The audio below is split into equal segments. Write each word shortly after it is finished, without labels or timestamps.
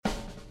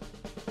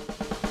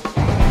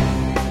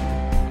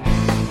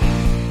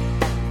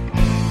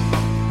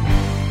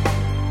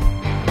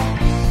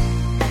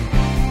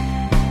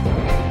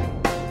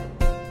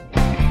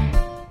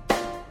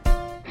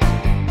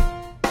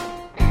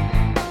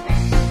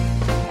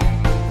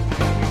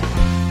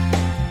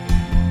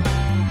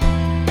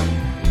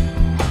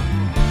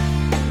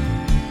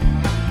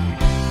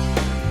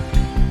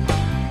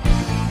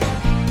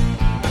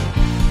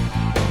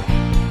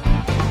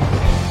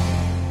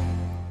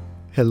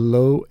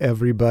Hello,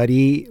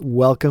 everybody.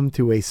 Welcome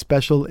to a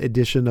special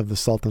edition of the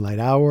Salt and Light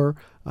Hour.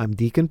 I'm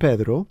Deacon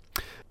Pedro.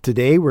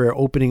 Today, we're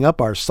opening up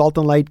our Salt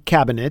and Light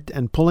cabinet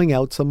and pulling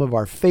out some of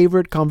our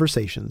favorite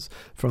conversations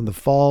from the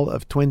fall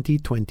of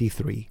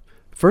 2023.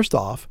 First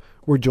off,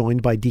 we're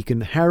joined by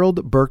Deacon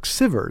Harold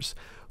Burke-Sivers,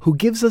 who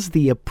gives us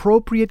the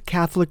appropriate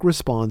Catholic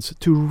response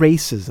to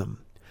racism.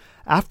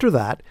 After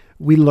that,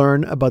 we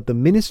learn about the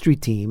ministry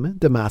team,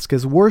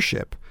 Damascus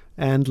Worship,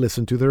 and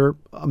listen to their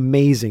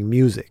amazing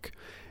music.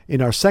 In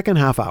our second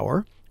half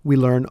hour, we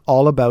learn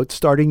all about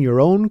starting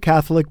your own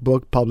Catholic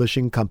book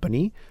publishing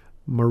company.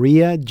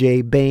 Maria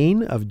J.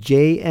 Bain of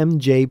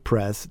JMJ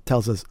Press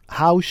tells us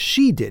how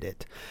she did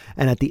it.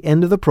 And at the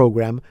end of the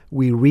program,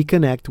 we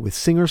reconnect with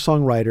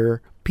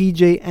singer-songwriter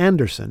P.J.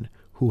 Anderson,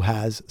 who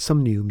has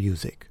some new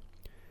music.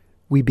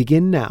 We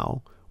begin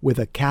now with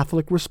a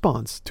Catholic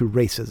response to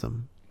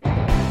racism.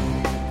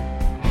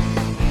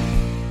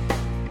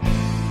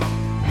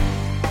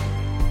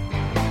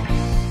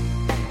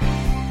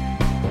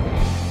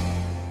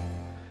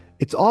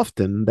 It's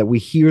often that we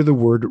hear the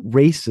word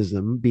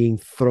racism being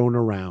thrown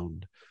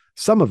around.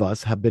 Some of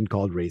us have been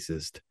called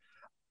racist.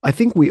 I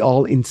think we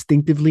all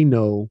instinctively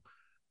know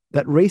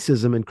that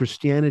racism and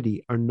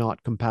Christianity are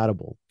not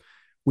compatible.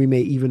 We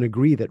may even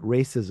agree that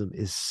racism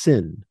is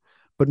sin,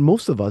 but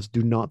most of us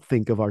do not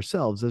think of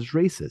ourselves as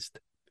racist.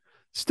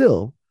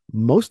 Still,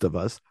 most of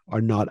us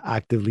are not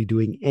actively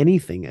doing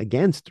anything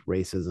against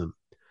racism.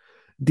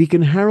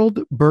 Deacon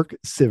Harold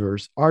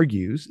Burke-Sivers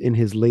argues in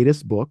his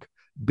latest book,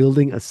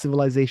 Building a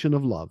Civilization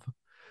of Love,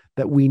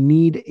 that we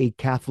need a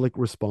Catholic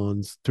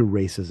response to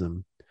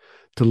racism.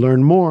 To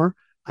learn more,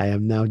 I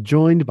am now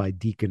joined by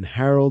Deacon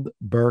Harold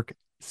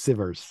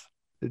Burke-Sivers.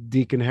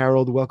 Deacon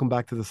Harold, welcome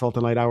back to the Salt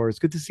and Light Hour. It's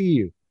good to see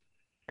you.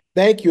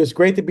 Thank you. It's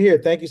great to be here.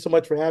 Thank you so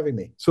much for having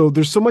me. So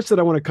there's so much that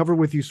I want to cover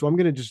with you, so I'm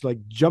going to just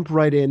jump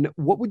right in.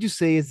 What would you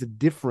say is the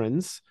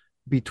difference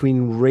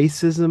between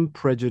racism,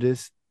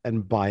 prejudice,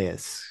 and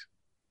bias?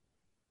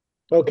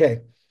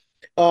 Okay.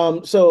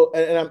 I'm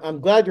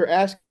glad you're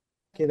asking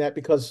that,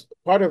 because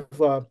part of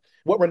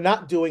what we're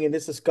not doing in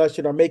this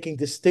discussion are making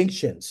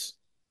distinctions.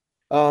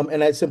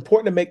 And it's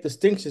important to make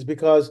distinctions,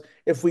 because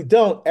if we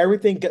don't,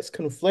 everything gets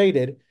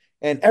conflated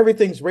and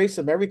everything's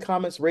racism. Every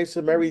comment's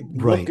racism. Every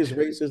look is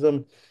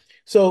racism.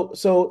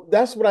 So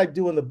that's what I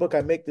do in the book.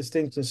 I make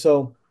distinctions.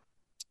 So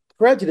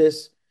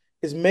prejudice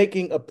is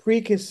making a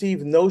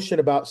preconceived notion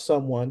about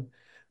someone,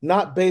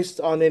 not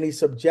based on any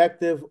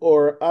subjective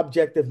or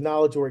objective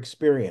knowledge or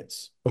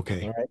experience.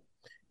 Okay. All right.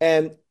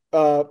 And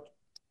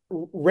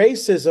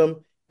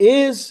racism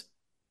is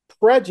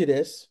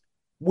prejudice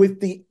with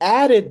the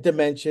added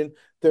dimension.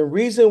 The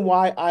reason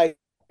why I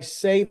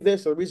say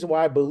this, or the reason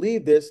why I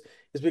believe this,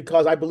 is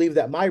because I believe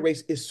that my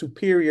race is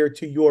superior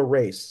to your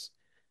race.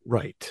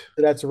 Right.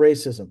 So that's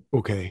racism.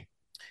 Okay.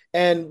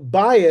 And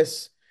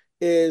bias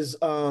is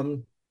where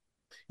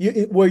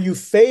you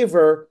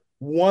favor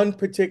one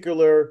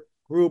particular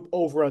group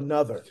over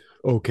another.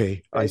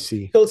 Okay, right? I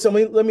see. So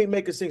let me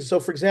make a thing. So,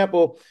 for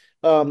example,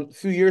 a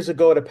few years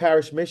ago at a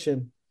parish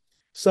mission,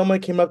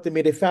 someone came up to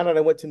me. They found out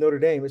I went to Notre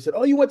Dame. They said,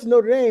 "Oh, you went to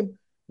Notre Dame?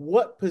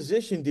 What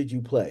position did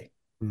you play?"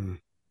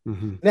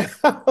 Mm-hmm.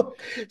 Now,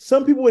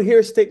 some people would hear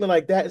a statement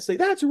like that and say,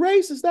 "That's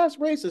racist. That's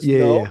racist." Yeah,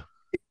 no, yeah.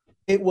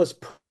 It was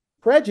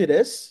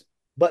prejudice,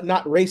 but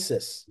not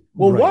racist.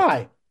 Well, right.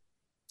 Why?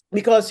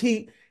 Because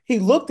he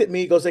looked at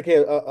me. He goes, "Okay,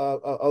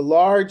 a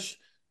large."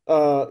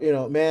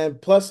 Man,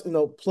 plus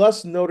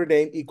Notre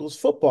Dame equals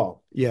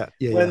football. Yeah.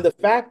 When the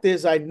fact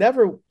is, I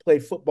never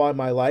played football in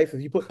my life.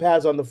 If you put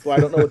pads on the floor, I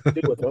don't know what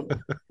to do with them.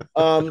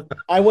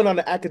 I went on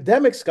an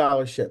academic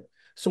scholarship.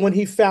 So when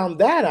he found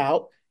that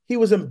out, he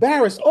was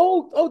embarrassed.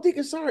 Oh,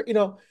 Deacon, sorry.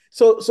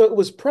 So it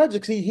was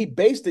prejudice. He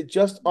based it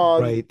just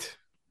on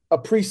a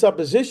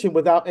presupposition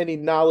without any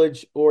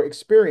knowledge or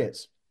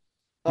experience.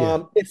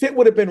 Yeah. If it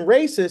would have been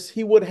racist,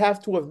 he would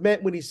have to have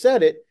meant when he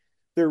said it.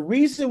 The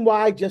reason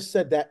why I just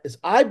said that is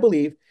I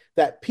believe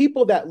that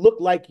people that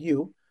look like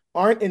you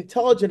aren't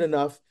intelligent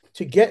enough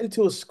to get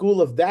into a school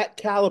of that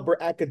caliber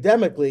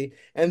academically.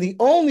 And the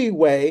only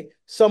way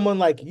someone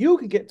like you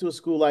can get to a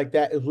school like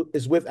that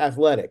is with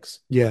athletics.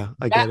 Yeah,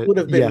 I get it. That would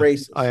have been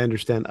racist. I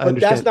understand. But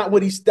that's not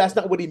what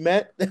he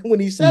meant when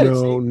he said it.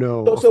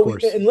 No.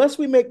 Unless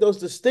we make those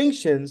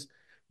distinctions,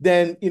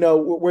 then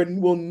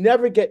we'll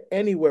never get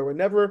anywhere. We'll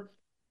never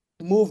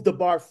move the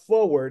bar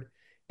forward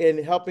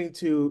in helping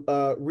to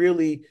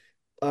really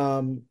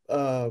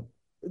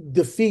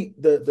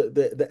defeat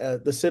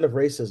the sin of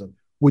racism.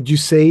 Would you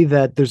say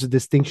that there's a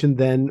distinction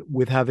then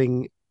with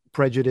having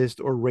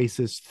prejudiced or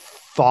racist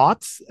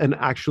thoughts and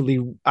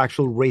actual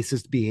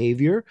racist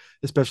behavior,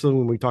 especially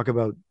when we talk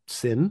about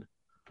sin?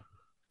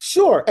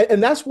 Sure,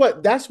 and that's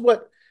what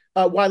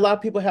why a lot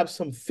of people have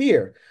some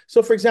fear.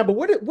 So, for example,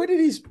 where do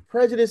these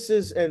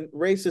prejudices and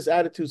racist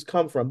attitudes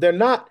come from? They're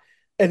not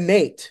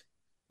innate.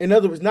 In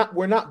other words,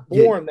 we're not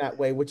born that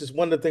way, which is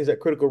one of the things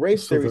that critical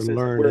race theory says.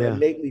 We're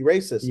innately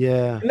racist.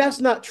 Yeah. And that's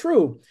not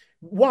true.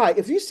 Why?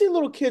 If you see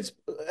little kids,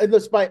 and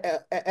let's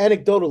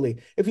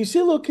anecdotally, if you see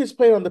little kids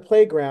playing on the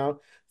playground,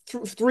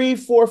 3,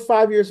 4,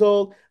 5 years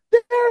old,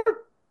 they're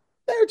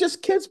they're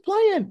just kids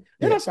playing.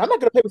 They're Yeah. not saying, I'm not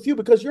going to play with you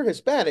because you're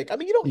Hispanic. I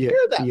mean, you don't Yeah. hear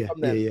that Yeah. from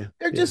Yeah. them. Yeah.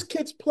 They're Yeah. just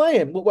kids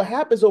playing. What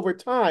happens over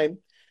time,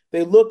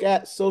 they look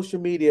at social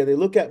media, they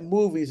look at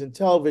movies and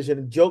television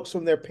and jokes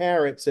from their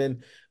parents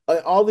and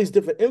all these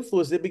different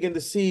influences. They begin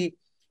to see,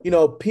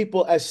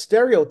 people as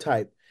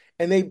stereotype,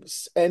 and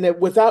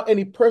without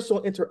any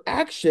personal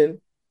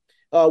interaction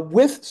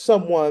with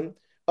someone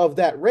of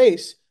that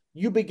race,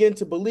 you begin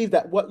to believe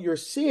that what you're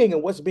seeing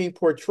and what's being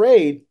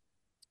portrayed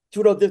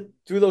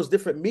through those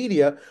different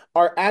media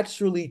are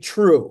actually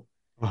true.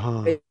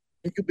 Uh-huh. And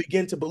you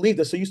begin to believe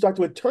this. So you start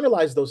to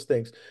internalize those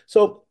things.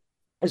 So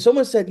and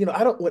someone said,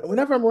 I don't,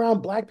 whenever I'm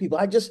around black people,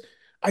 I just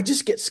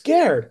get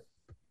scared.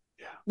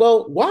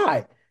 Well,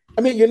 why?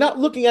 I mean, you're not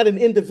looking at an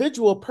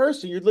individual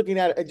person, you're looking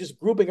at just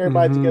grouping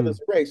everybody together Mm-hmm. as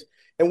a race.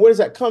 And where does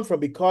that come from?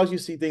 Because you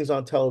see things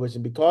on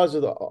television, because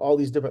of all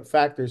these different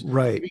factors, you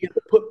Right. begin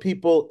to put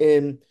people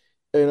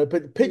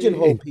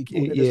pigeonhole people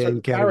into Yeah, in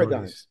certain categories.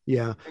 paradigms.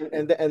 Yeah.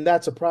 And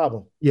that's a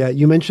problem. Yeah,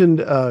 you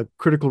mentioned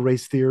critical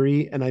race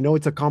theory, and I know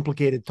it's a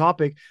complicated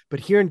topic, but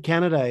here in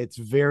Canada, it's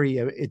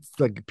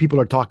like people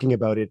are talking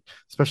about it,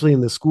 especially in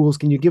the schools.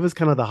 Can you give us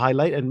kind of the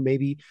highlight and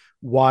maybe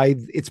why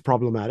it's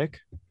problematic?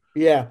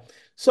 Yeah.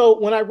 So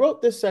when I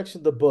wrote this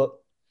section of the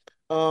book,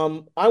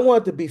 I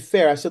wanted to be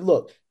fair. I said,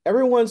 look,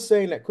 everyone's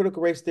saying that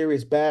critical race theory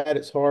is bad,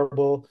 it's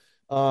horrible.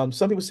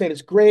 Some people saying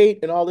it's great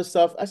and all this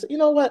stuff. I said, you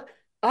know what?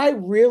 I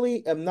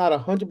really am not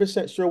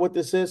 100% sure what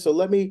this is. So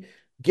let me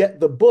get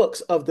the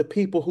books of the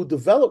people who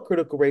develop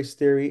critical race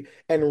theory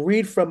and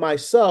read from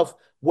myself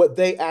what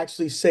they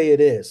actually say it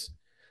is.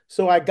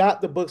 So I got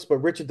the books by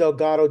Richard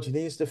Delgado,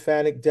 Janine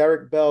Stefanik,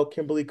 Derek Bell,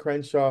 Kimberly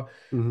Crenshaw.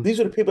 Hmm. These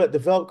are the people that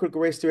developed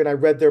critical race theory, and I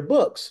read their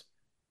books.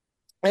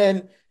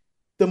 And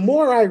the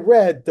more I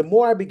read, the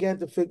more I began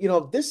to think,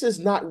 this is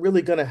not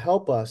really going to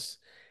help us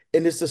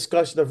in this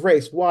discussion of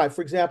race. Why?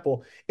 For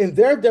example, in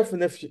their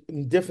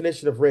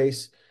definition of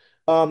race,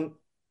 um,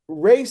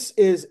 race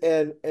is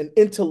an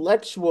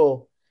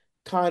intellectual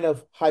kind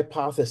of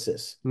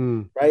hypothesis,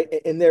 Mm. right?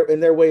 In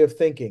their way of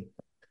thinking.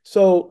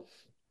 So,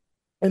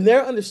 in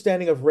their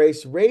understanding of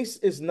race, race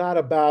is not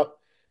about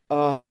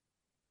um,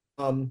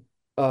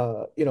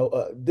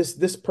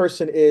 this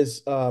person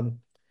is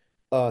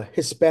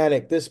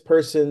Hispanic, this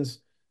person's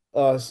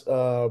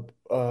African,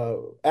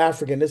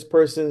 this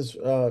person's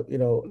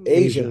Asian.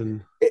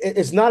 Asian.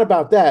 It's not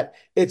about that.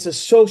 It's a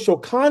social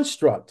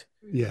construct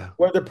Yeah.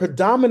 where the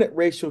predominant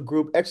racial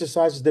group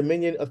exercises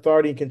dominion,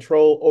 authority, and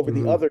control over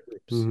the Hmm. other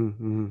groups. Hmm.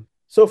 Hmm.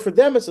 So for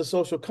them, it's a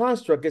social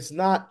construct. It's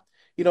not,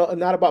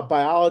 not about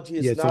biology. Yeah,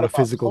 It's it's not not a about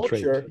physical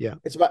trait. culture. Yeah.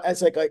 It's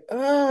like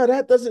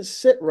that doesn't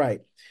sit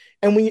right.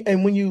 And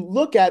when you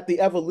look at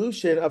the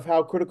evolution of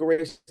how critical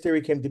race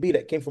theory came to be,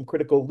 that came from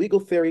critical legal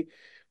theory,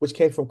 which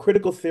came from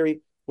critical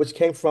theory, which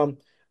came from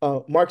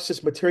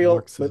Marxism.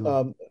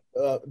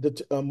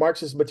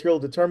 Marxist material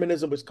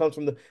determinism, which comes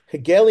from the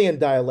Hegelian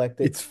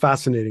dialectic. It's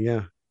fascinating.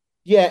 Yeah.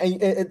 Yeah,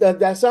 and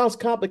that sounds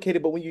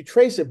complicated, but when you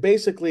trace it,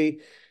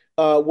 basically,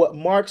 what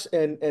Marx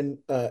and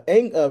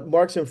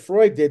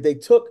Freud did, they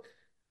took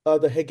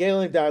the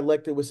Hegelian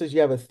dialectic, which says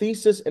you have a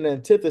thesis and an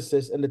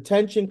antithesis, and the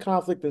tension,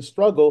 conflict, and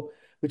struggle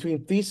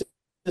between thesis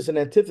and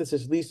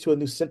antithesis leads to a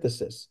new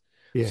synthesis.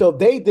 Yeah. So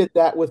they did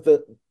that with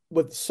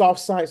soft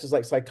sciences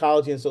like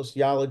psychology and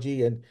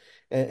sociology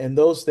and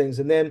those things,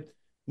 and then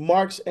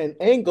Marx and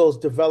Engels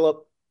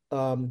developed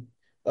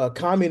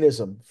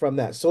communism from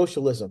that,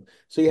 socialism.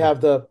 So Yeah.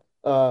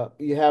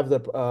 you have the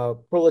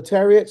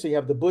proletariat, so you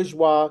have the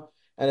bourgeois,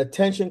 and a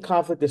tension,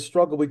 conflict, and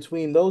struggle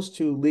between those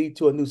two lead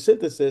to a new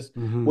synthesis,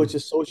 Hmm. which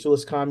is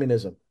socialist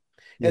communism.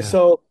 And Yeah.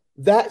 so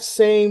that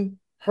same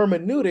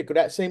hermeneutic or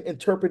that same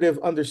interpretive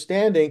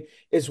understanding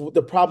is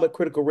the problem with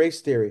critical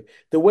race theory.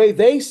 The way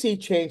they see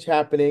change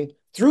happening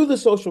through the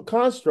social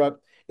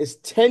construct is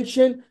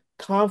tension,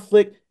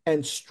 conflict,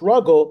 and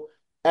struggle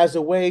as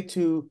a way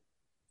to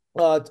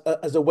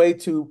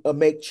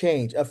make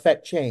change,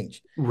 affect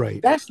change.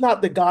 Right. That's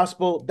not the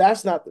gospel.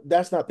 That's not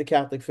the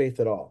Catholic faith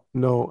at all.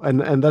 No,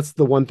 and that's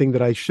the one thing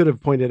that I should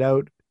have pointed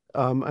out.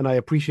 And I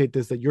appreciate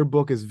this that your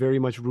book is very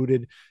much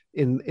rooted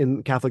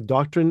in Catholic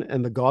doctrine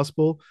and the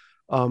gospel.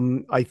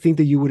 I think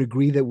that you would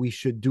agree that we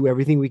should do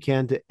everything we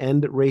can to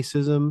end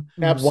racism.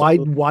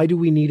 Absolutely. Why do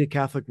we need a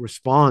Catholic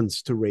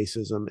response to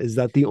racism? Is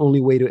that the only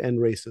way to end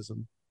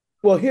racism?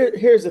 Well,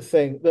 here's the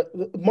thing.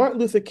 The Martin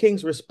Luther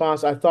King's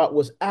response, I thought,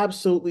 was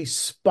absolutely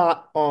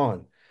spot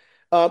on.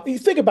 You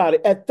think about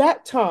it. At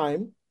that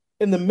time,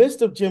 in the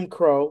midst of Jim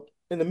Crow,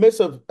 in the midst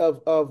of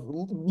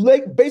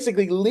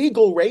basically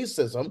legal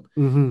racism,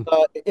 Hmm.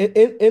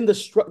 in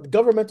the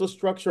governmental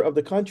structure of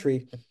the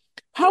country,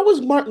 how was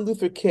Martin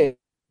Luther King,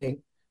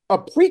 a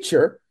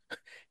preacher,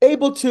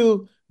 able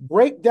to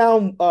break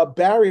down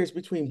barriers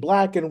between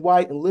black and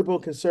white and liberal,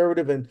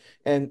 conservative,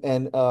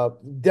 and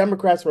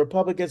Democrats and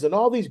Republicans and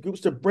all these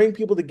groups to bring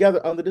people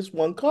together under this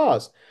one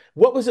cause?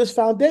 What was his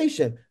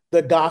foundation?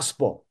 The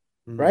gospel,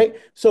 Mm. right?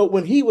 So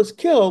when he was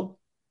killed,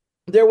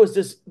 there was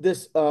this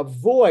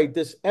void,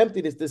 this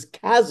emptiness, this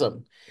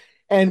chasm.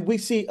 And we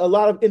see a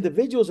lot of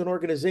individuals and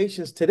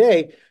organizations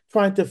today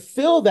trying to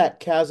fill that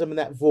chasm and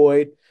that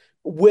void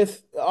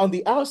with, on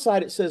the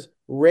outside, it says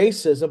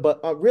racism, but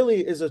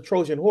really is a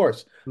Trojan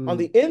horse. On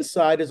the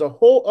inside is a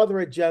whole other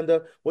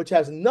agenda, which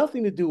has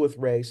nothing to do with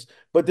race,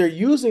 but they're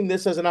using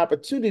this as an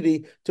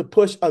opportunity to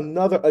push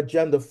another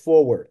agenda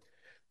forward.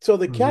 So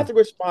the Catholic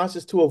response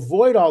is to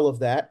avoid all of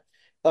that,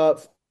 uh,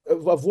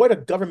 avoid a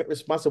government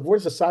response, avoid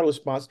a societal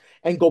response,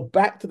 and go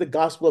back to the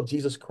gospel of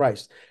Jesus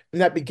Christ.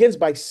 And that begins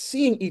by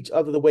seeing each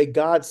other the way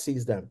God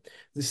sees them,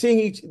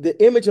 seeing the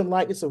image and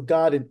likeness of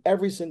God in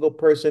every single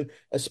person,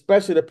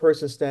 especially the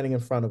person standing in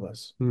front of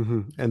us.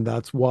 And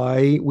that's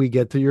why we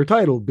get to your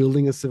title,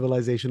 Building a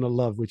Civilization of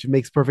Love, which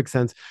makes perfect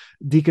sense.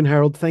 Deacon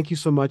Harold, thank you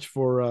so much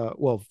for,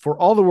 for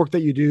all the work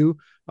that you do.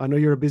 I know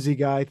you're a busy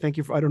guy. Thank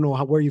you for, I don't know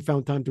where you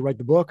found time to write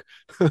the book.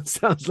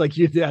 Sounds like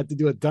you had to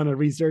do a ton of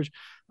research.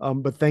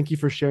 But thank you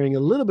for sharing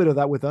a little bit of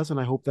that with us. And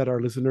I hope that our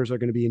listeners are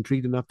going to be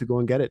intrigued enough to go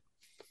and get it.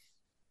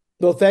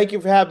 Well, thank you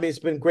for having me. It's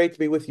been great to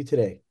be with you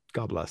today.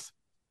 God bless.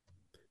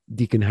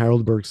 Deacon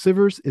Harold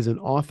Burke-Sivers is an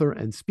author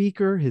and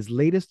speaker. His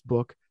latest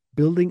book,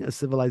 Building a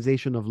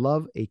Civilization of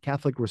Love, A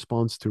Catholic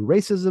Response to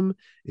Racism,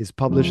 is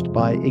published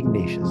by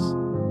Ignatius.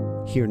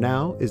 Here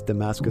now is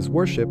Damascus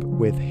Worship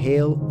with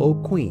Hail, O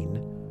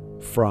Queen,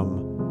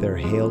 from their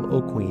Hail,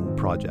 O Queen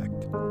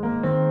project.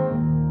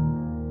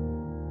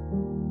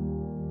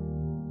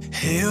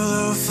 Hail,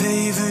 O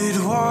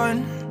favored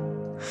one,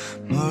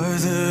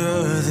 mother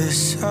of the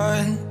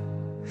sun.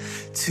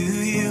 To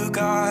you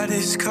God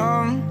has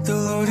come, the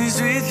Lord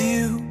is with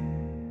you.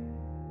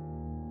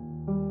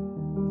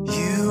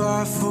 You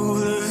are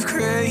full of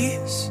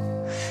grace,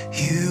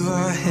 you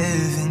are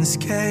heaven's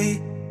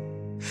gate.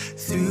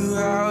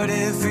 Throughout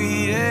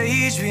every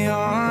age we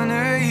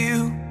honor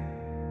you.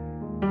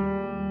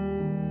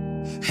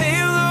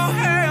 Hail, O,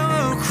 hail,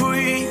 O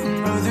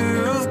Queen,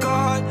 Mother of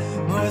God,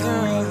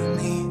 Mother of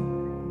me.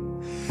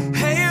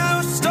 Hail,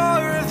 O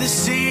Star of the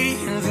sea,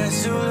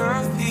 Vessel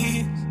of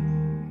peace.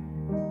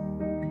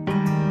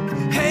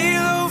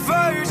 Hail, O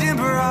Virgin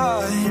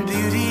bride,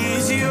 beauty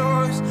is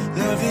yours,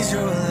 love is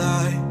your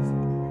life.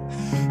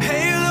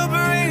 Hail, O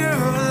bringer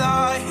of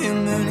light,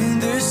 moon in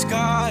the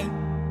sky.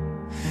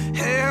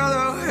 Hail,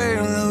 O,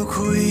 hail, O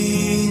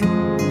Queen.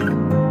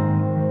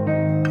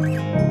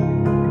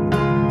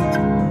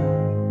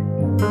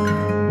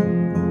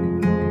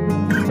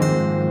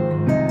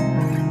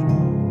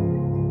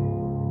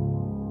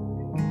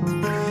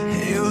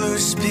 Hail, O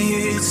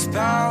Spirit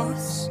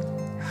spouse,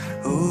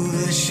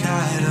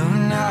 overshadow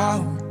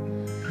now.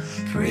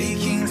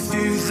 Breaking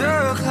through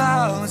the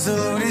clouds, the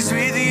Lord is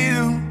with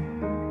you.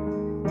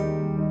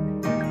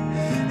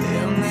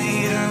 They're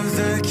made of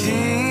the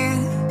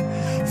King,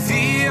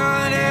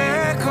 beyond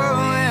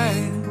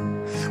echoing.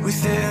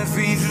 With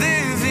every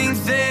living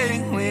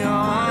thing we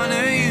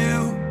honor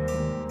you.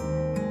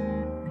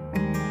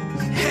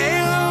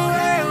 Hail,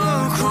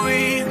 O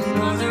Queen,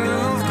 Mother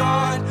of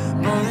God,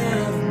 Mother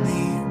of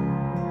me.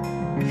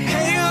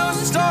 Hail, O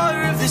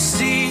Star of the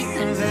sea,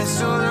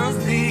 Vessel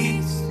of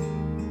peace.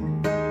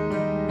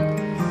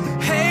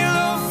 Hail,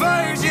 O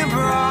Virgin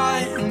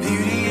bride,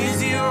 beauty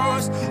is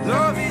yours,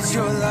 love is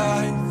your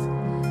life.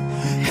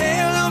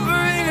 Hail, O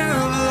bringer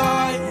of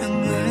light,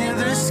 moon in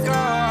the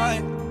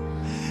sky.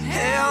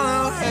 Hail,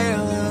 O,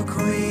 hail, O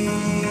Queen.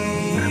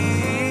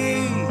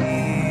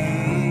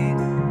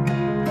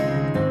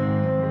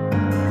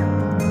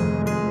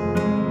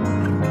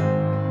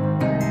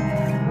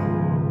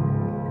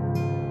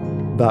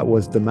 That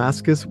was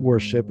Damascus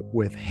Worship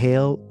with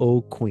Hail,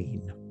 O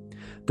Queen.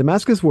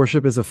 Damascus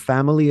Worship is a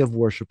family of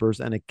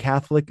worshipers and a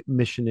Catholic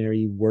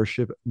missionary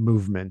worship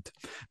movement.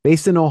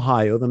 Based in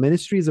Ohio, the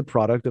ministry is a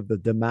product of the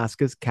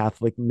Damascus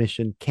Catholic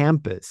Mission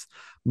Campus.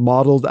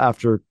 Modeled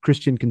after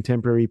Christian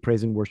contemporary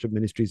praise and worship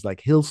ministries like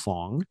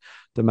Hillsong,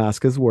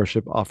 Damascus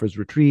Worship offers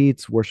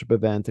retreats, worship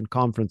events, and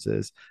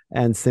conferences.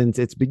 And since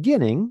its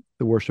beginning,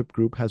 the worship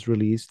group has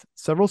released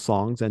several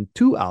songs and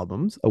 2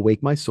 albums,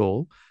 Awake My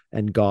Soul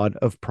and God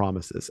of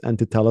Promises. And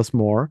to tell us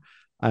more,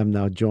 I'm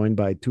now joined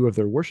by 2 of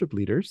their worship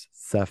leaders,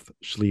 Seth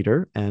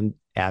Schleter and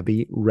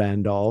Abby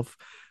Randolph.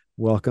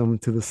 Welcome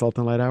to the Salt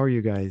and Light Hour,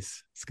 you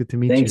guys. It's good to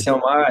meet you. Thanks so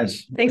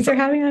much. Thanks for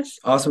having us.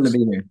 Awesome to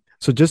be here.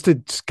 So just to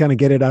kind of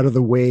get it out of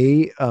the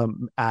way,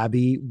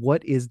 Abby,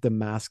 what is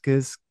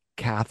Damascus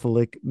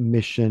Catholic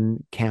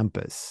Mission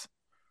Campus?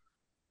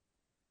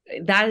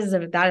 That is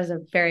a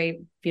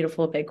very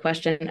beautiful, big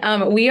question.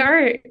 We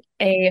are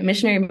a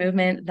missionary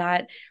movement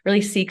that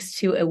really seeks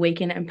to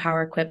awaken,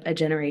 empower, equip a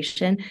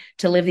generation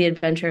to live the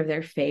adventure of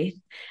their faith.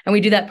 And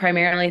we do that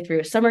primarily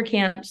through summer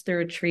camps, through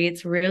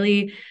retreats,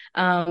 really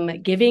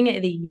giving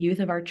the youth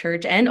of our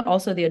church and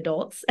also the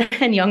adults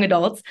and young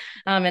adults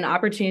an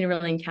opportunity to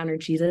really encounter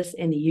Jesus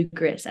in the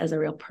Eucharist as a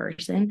real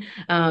person.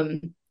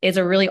 It's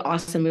a really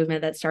awesome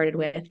movement that started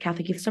with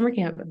Catholic Youth Summer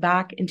Camp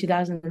back in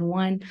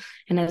 2001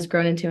 and has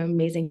grown into an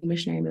amazing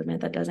missionary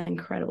movement that does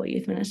incredible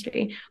youth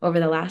ministry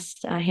over the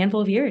last handful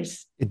of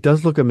years. It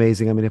does look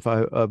amazing. I mean, if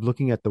I'm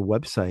looking at the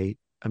website,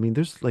 I mean,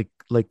 there's like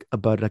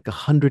about like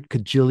 100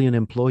 kajillion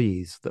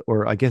employees,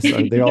 or I guess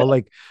are they all Yeah.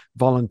 like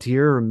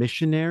volunteer or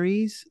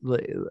missionaries?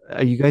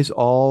 Are you guys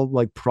all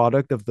like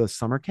product of the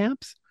summer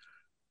camps?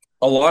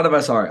 A lot of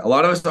us are. A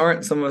lot of us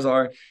aren't. Some of us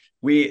are.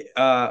 We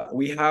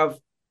have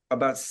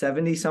about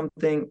 70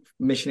 something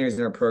missionaries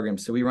in our program.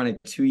 So we run a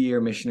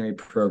 2-year missionary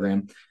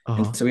program.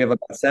 And Uh-huh. so we have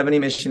about 70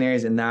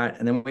 missionaries in that.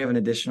 And then we have an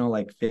additional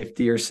like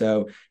 50 or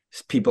so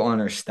people on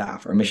our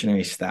staff, our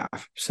missionary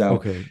staff. So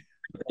Okay.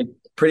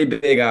 pretty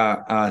big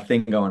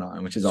thing going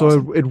on, which is So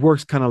awesome. it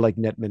works kind of like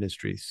net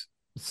ministries,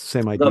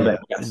 same A little idea,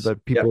 bit, yes. but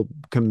Yep. people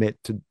commit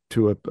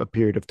to a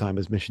period of time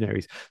as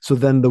missionaries. So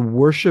then the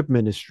worship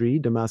ministry,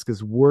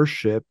 Damascus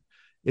Worship,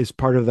 is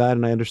part of that.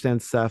 And I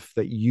understand, Seth,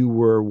 that you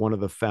were one of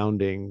the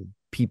founding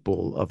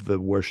people of the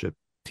worship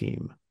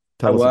team. I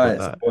Tell us about was.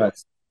 that. I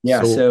was.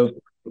 Yeah. So, So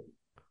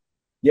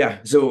yeah,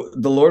 so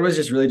the Lord was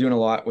just really doing a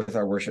lot with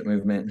our worship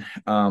movement.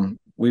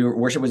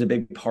 Worship was a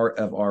big part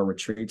of our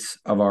retreats,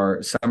 of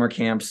our summer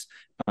camps.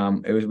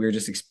 We were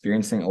just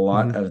experiencing a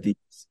lot mhm. of these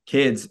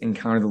kids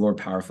encounter the Lord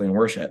powerfully in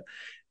worship.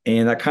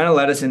 And that kind of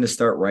led us into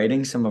start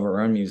writing some of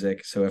our own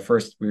music. So at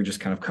first we were just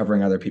kind of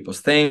covering other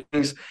people's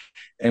things.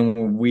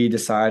 And we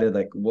decided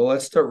like, well,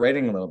 let's start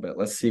writing a little bit.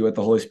 Let's see what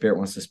the Holy Spirit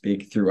wants to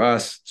speak through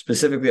us,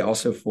 specifically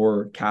also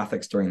for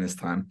Catholics during this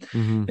time.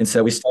 Mhm. And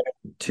so we started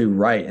to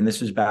write, and this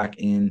was back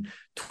in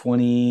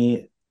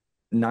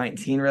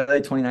 2019,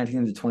 really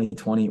 2019 to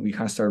 2020. We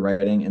kind of started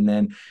writing. And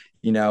then,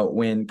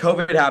 when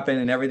COVID happened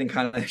and everything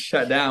kind of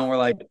shut down, we're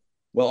like,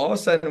 well, all of a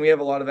sudden we have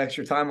a lot of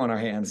extra time on our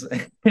hands.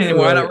 And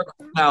why not Right. record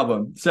an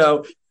album?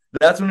 So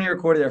that's when we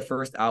recorded our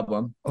first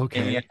album.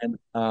 Okay. And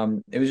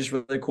it was just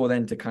really cool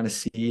then to kind of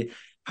see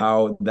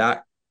how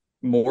that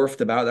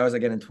morphed about. That was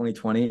again in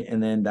 2020.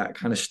 And then that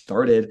kind of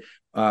started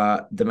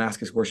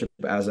Damascus Worship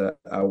as a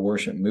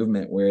worship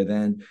movement, where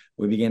then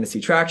we began to see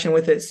traction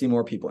with it, see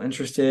more people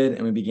interested,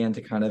 and we began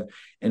to kind of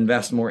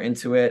invest more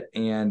into it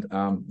and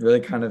really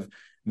kind of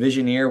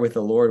visioneer with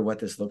the Lord what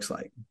this looks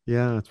like.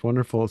 Yeah, it's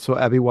wonderful. So,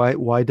 Abby,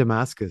 why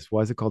Damascus?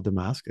 Why is it called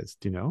Damascus?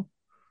 Do you know?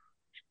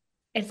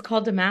 It's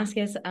called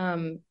Damascus,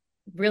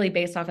 really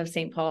based off of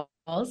St.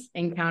 Paul's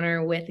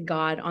encounter with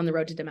God on the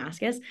road to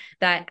Damascus,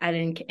 that at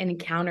an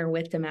encounter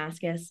with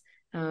Damascus,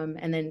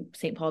 and then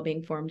St. Paul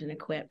being formed and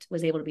equipped,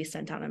 was able to be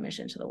sent out on a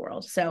mission to the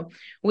world. So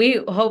we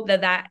hope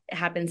that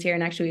happens here.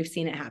 And actually, we've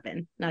seen it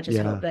happen, not just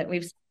hope that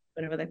we've seen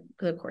over the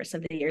course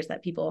of the years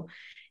that people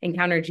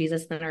encounter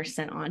Jesus, then are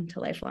sent on to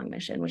lifelong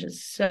mission, which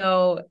is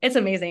it's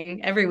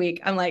amazing. Every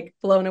week, I'm like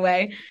blown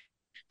away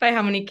by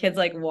how many kids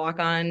like walk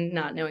on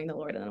not knowing the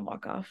Lord and then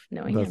walk off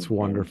knowing That's him.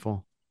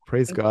 wonderful.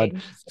 Praise God.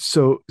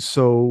 Changed.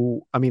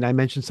 So, I mean, I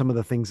mentioned some of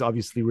the things,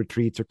 obviously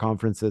retreats or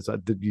conferences,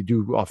 you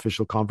do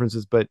official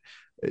conferences, but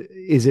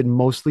is it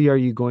mostly, are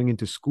you going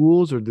into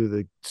schools, or do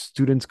the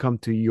students come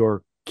to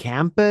your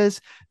campus?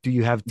 Do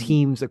you have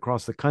teams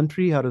across the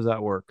country? How does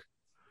that work?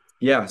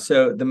 Yeah.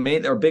 So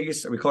our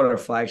biggest, we call it our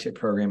flagship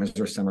program, is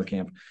our summer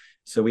camp.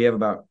 So we have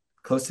about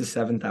close to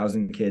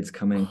 7,000 kids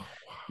coming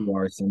to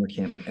our summer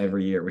camp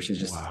every year, which is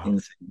just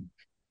insane.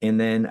 And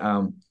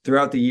then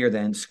throughout the year,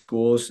 then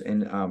schools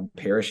and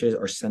parishes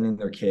are sending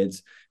their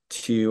kids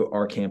to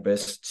our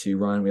campus to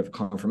run. We have a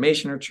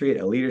confirmation retreat,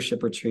 a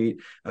leadership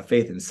retreat, a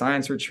faith and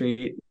science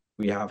retreat.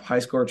 We have high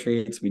school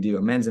retreats. We do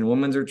a men's and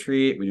women's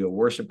retreat. We do a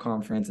worship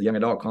conference, a young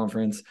adult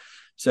conference.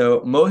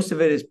 So most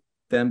of it is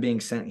them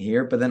being sent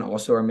here, but then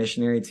also our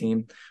missionary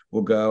team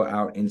will go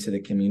out into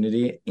the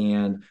community,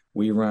 and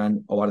we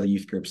run a lot of the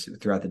youth groups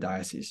throughout the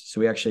diocese.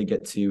 So we actually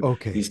get to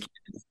these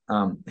kids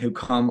who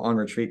come on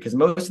retreat, because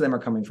most of them are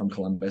coming from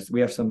Columbus. We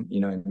have some,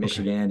 in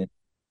Michigan and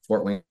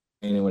Fort Wayne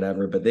and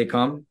whatever, but they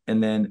come,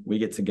 and then we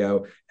get to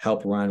go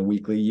help run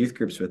weekly youth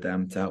groups with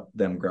them to help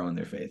them grow in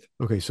their faith.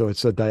 Okay, so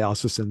it's a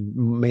diocesan,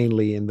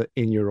 mainly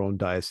in your own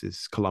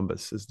diocese.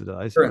 Columbus is the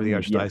diocese, or the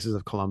Archdiocese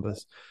of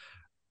Columbus.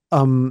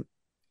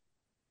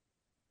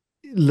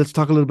 Let's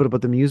talk a little bit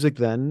about the music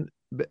then,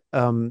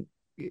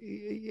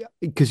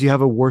 because you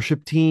have a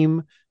worship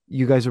team.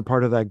 You guys are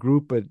part of that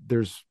group, but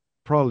there's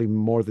probably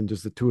more than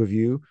just the two of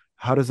you.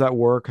 How does that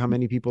work? How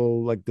many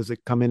people, like, does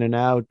it come in and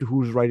out?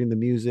 Who's writing the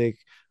music?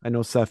 I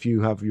know, Seth,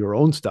 you have your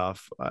own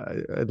stuff.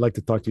 I'd like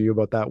to talk to you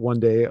about that one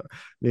day,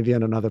 maybe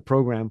on another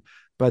program.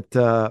 But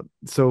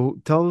so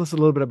tell us a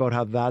little bit about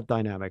how that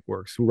dynamic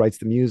works. Who writes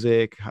the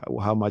music?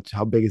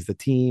 How big is the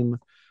team?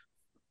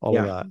 All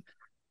of that.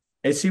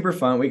 It's super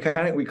fun. We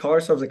call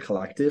ourselves a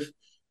collective.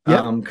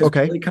 Yeah.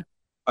 Okay. Really kind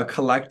of a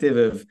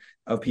collective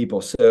of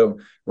people. So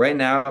right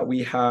now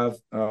we have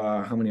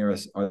how many of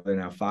us are there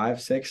now?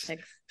 5, 6?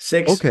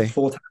 Six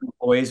full-time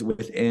employees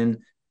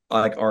within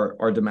like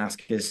our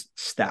Damascus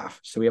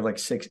staff. So we have like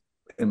 6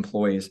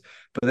 employees,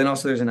 but then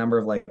also there's a number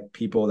of like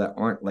people that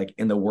aren't like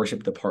in the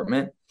worship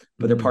department,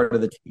 but they're part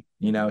of the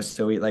team,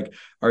 so we like,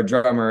 our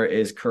drummer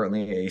is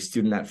currently a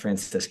student at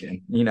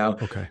Franciscan,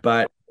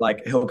 but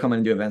like he'll come in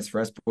and do events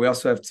for us. But we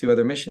also have 2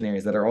 other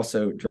missionaries that are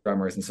also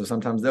drummers, and so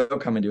sometimes they'll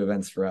come and do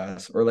events for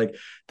us, or like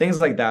things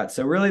like that.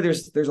 So really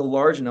there's a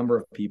large number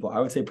of people. I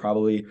would say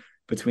probably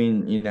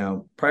between,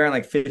 probably around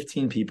like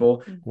 15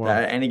 people Wow.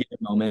 that at any given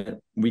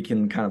moment we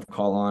can kind of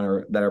call on,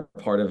 or that are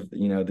part of,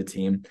 the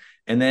team.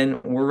 And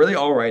then we're really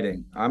all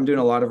writing. I'm doing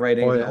a lot of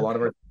writing. Oh, yeah. A lot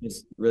of our team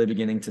is really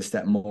beginning to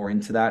step more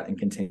into that and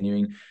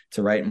continuing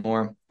to write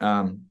more.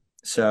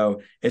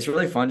 So it's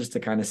really fun just to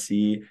kind of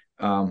see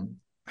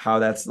how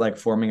that's like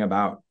forming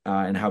about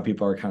and how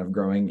people are kind of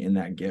growing in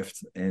that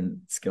gift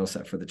and skill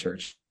set for the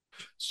church.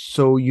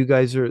 So you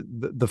guys are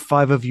the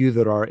five of you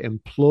that are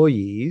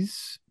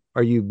employees.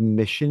 Are you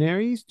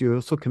missionaries? Do you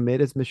also commit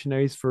as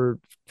missionaries for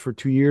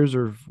 2 years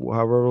or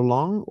however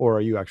long, or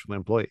are you actually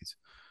employees?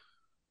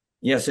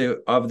 Yeah. So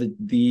of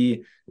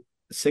the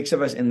six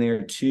of us in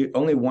there,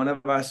 only one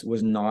of us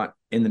was not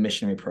in the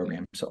missionary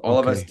program. So all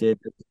of us did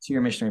the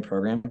 2-year missionary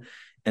program.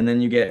 And then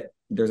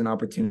there's an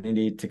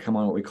opportunity to come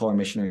on what we call our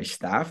missionary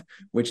staff,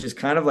 which is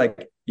kind of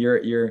like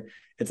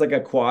it's like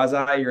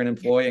a you're an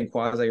employee, and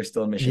quasi you're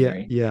still a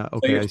missionary. Yeah.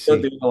 Okay. So you're I still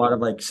see. doing a lot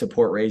of like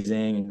support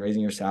raising and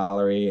raising your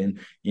salary, and,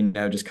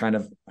 just kind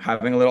of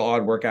having a little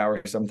odd work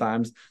hours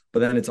sometimes, but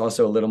then it's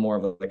also a little more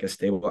of like a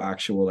stable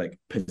actual like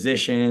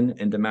position,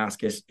 and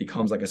Damascus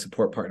becomes like a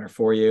support partner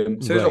for you.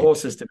 So there's a whole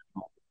system.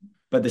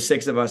 But the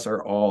 6 of us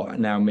are all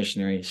now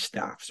missionary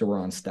staff. So we're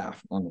on staff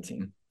on the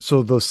team.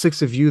 So those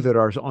 6 of you that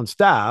are on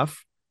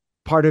staff,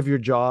 part of your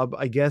job,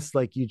 I guess,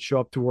 like you'd show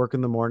up to work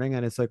in the morning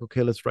and it's like,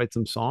 okay, let's write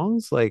some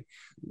songs. Like,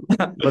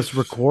 let's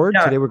record.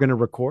 Yeah. Today we're going to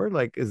record.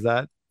 Like, is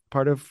that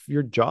part of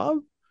your job?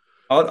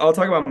 I'll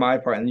talk about my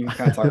part, and you can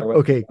kind of talk about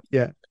okay.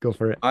 Yeah, go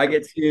for it. I'm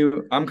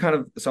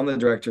the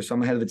director, so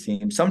I'm the head of the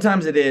team.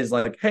 Sometimes it is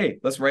like, hey,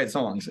 let's write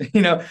songs.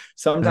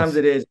 Sometimes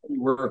it is,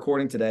 we're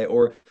recording today,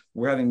 or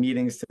we're having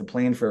meetings to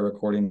plan for a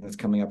recording that's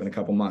coming up in a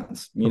couple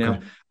months.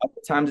 Other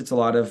times it's a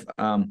lot of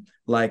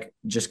like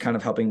just kind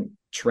of helping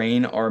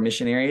train our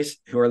missionaries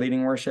who are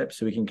leading worship,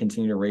 so we can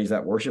continue to raise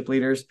that worship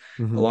leaders.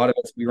 Mm-hmm. A lot of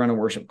us, we run a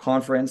worship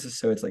conference,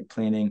 so it's like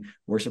planning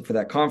worship for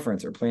that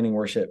conference, or planning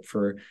worship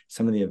for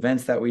some of the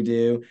events that we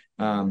do,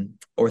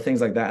 or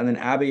things like that. And then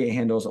Abby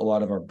handles a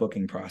lot of our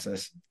booking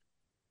process.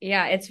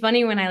 Yeah, it's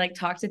funny when I like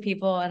talk to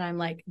people and I'm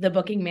like the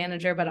booking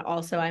manager, but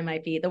also I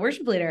might be the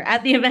worship leader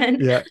at the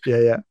event. Yeah.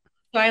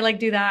 So I like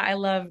do that. I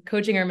love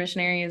coaching our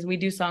missionaries. We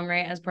do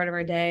songwrite as part of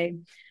our day.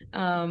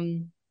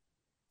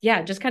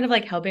 Just kind of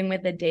like helping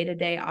with the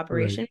day-to-day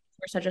operation. Right.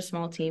 We're such a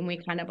small team. We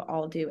kind of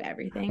all do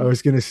everything. I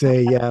was going to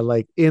say,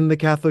 like in the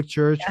Catholic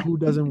Church, who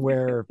doesn't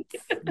wear,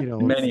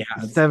 many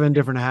hats. 7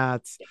 different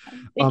hats?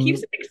 Yeah. It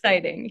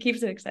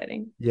keeps it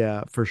exciting.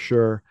 Yeah, for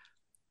sure.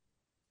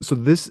 So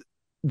this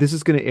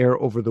is going to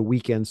air over the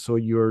weekend. So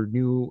your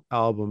new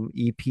album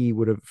EP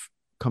would have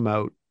come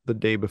out the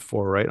day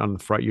before, right? On the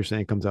Friday. You're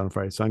saying it comes out on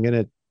Friday. So I'm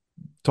going to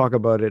talk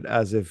about it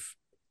as if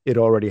it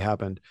already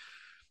happened.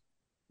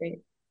 Great.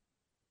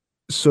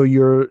 So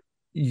your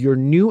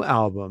new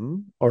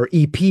album, or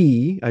EP,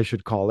 I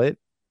should call it,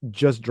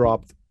 just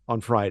dropped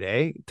on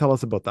Friday. Tell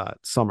us about that.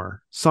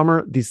 Summer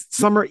EP.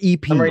 Summer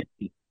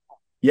EP.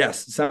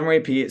 Yes, Summer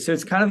EP. So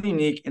it's kind of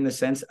unique in the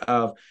sense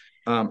of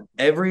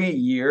every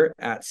year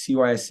at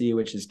CYSC,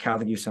 which is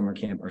Catholic Youth Summer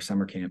Camp or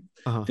Summer Camp,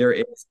 there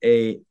is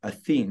a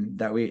theme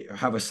that we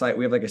have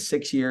we have like a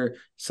 6-year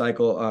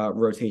cycle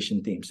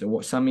rotation theme.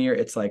 So some year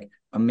it's like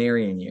a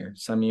Marian year,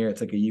 some year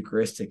it's like a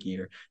Eucharistic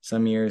year,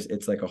 some years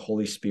it's like a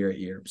Holy Spirit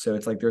year. So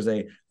it's like there's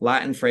a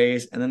Latin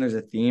phrase, and then there's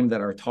a theme that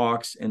our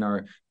talks and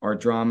our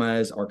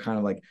dramas are kind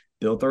of like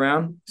built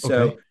around.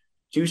 So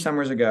 2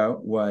 summers ago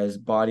was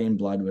Body and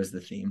Blood was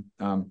the theme.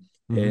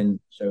 And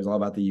so it was all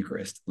about the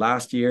Eucharist.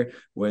 Last year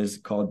was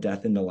called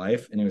Death into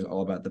Life, and it was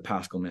all about the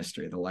Paschal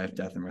mystery, the life,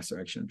 death, and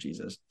resurrection of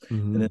Jesus.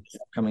 And then this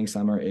upcoming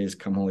summer is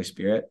Come Holy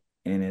Spirit,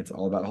 and it's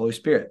all about the Holy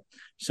Spirit.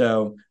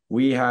 So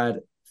we had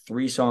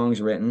 3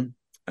 songs written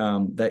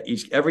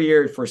that every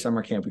year for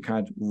summer camp, we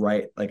kind of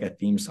write like a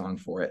theme song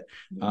for it,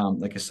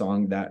 like a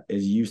song that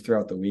is used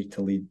throughout the week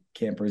to lead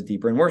campers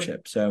deeper in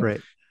worship. So 2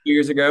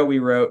 years ago, we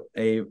wrote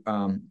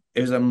it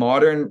was a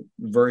modern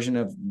version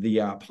of the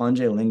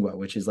Pange Lingua,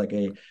 which is like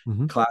a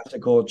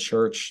classical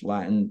church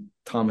Latin,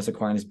 Thomas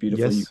Aquinas,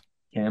 beautiful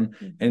hymn.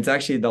 And it's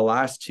actually the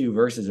last 2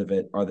 verses of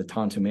it are the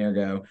Tantum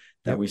Ergo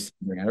that we sing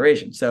during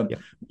adoration. So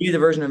we did a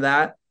version of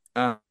that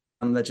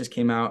that just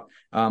came out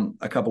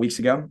a couple weeks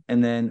ago.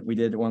 And then we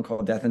did one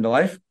called Death into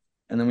Life.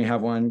 And then we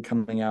have one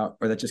coming out,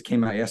 or that just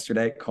came out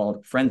yesterday,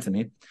 called Friend to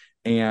Me.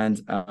 And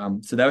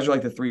so those are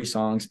like the 3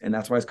 songs, and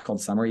that's why it's called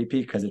Summer EP,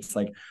 because it's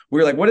like we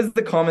were like, what is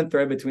the common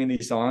thread between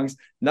these songs?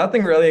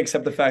 Nothing really,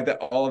 except the fact that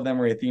all of them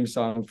were a theme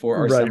song for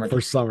our summer.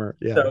 For summer,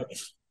 yeah. So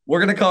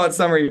we're gonna call it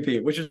Summer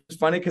EP, which is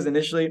funny because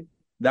initially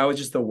that was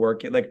just the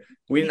work. Like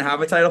we didn't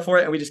have a title for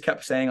it, and we just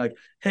kept saying like,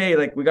 hey,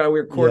 like we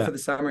record for the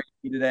Summer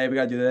EP today. We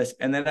got to do this,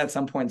 and then at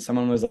some point,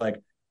 someone was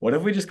like, what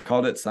if we just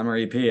called it Summer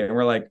EP? And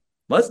we're like,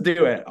 let's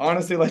do it.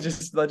 Honestly, let's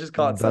just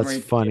call it Summer EP.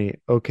 That's funny.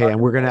 Okay. And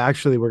we're going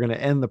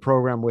to end the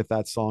program with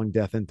that song,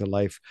 Death into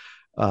Life.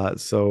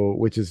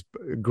 Which is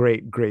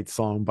great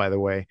song, by the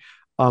way.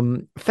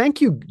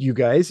 Thank you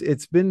guys.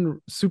 It's been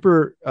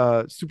super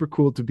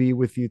cool to be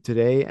with you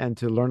today and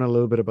to learn a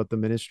little bit about the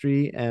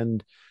ministry.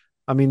 And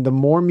I mean, the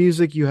more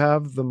music you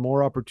have, the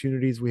more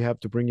opportunities we have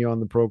to bring you on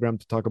the program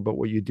to talk about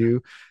what you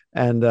do.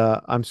 And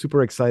I'm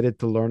super excited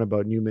to learn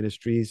about new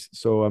ministries.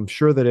 So I'm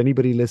sure that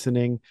anybody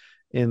listening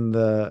in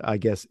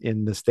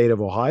the state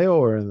of Ohio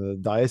or in the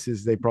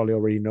diocese, they probably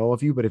already know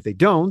of you. But if they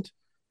don't,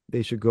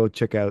 they should go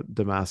check out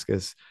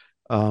Damascus.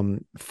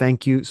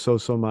 Thank you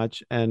so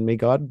much. And may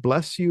God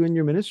bless you in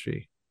your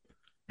ministry.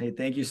 Hey,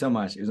 thank you so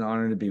much. It was an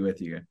honor to be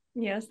with you.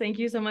 Yes, thank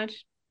you so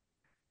much.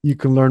 You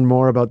can learn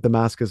more about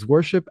Damascus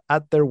Worship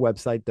at their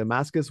website,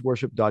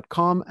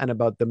 damascusworship.com, and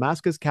about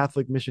Damascus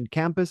Catholic Mission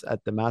Campus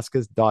at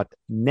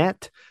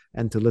damascus.net.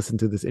 And to listen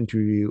to this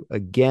interview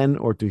again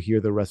or to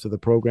hear the rest of the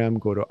program,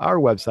 go to our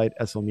website,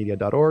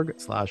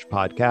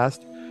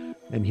 slmedia.org/podcast.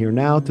 And here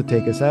now to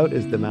take us out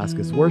is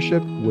Damascus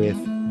Worship with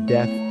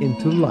Death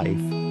into Life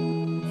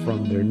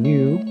from their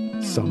new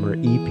summer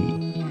EP.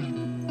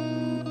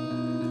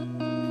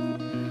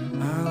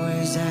 I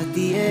was at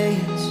the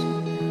edge,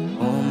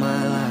 all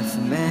my life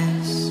a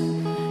mess,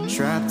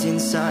 trapped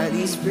inside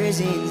these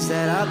prisons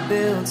that I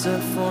built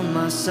up for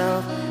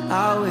myself.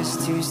 I was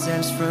 2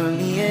 steps from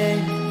the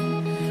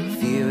end,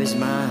 fear is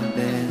my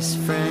best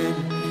friend.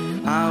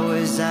 I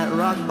was at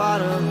rock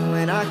bottom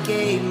when I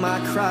gave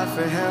my cry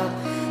for help.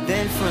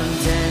 Then from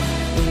death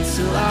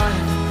into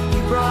life,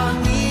 you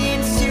brought me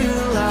into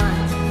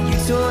life. You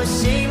tore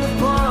shame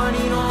apart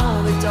in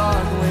all the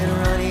dark when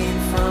running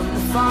from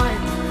the fight.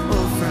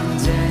 Oh, from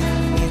death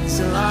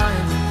into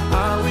life,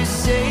 I was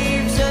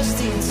saved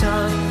just in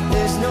time.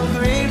 There's no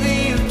grave that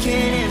you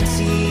can't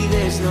empty,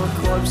 there's no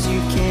corpse you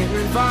can't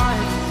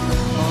revive.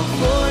 All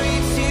glory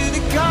to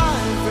the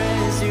God of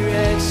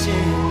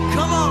resurrection.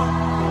 Come on!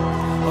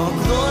 All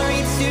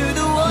glory to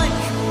the one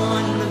who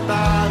won the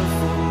battle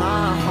for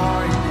my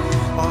heart.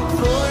 All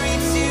glory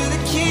to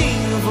the King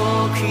of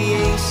all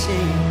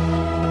creation,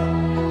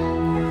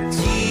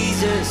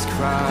 Jesus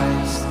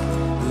Christ,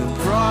 who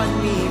brought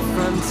me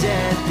from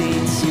death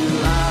into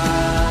life.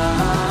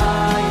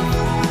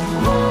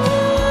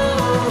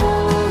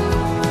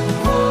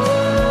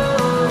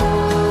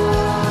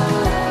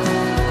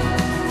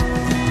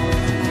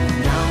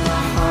 Now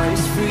my heart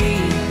is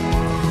free,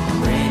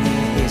 brand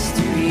new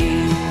history.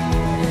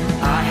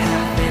 I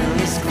have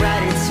endless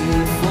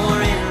gratitude for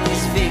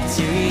endless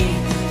victory.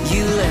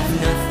 You left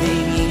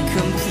nothing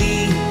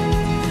incomplete,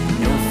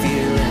 no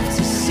fear left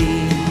to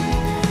see.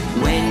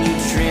 When you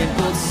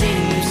trampled sin,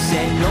 you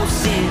said no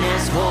sin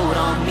has hold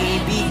on me.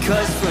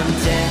 Because from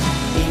death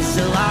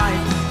into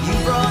life, you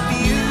brought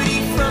beauty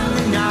from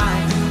the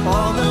night.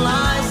 All the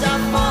lies I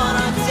fought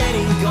are dead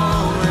and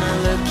gone when I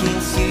look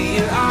into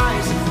your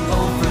eyes.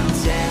 Oh, from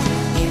death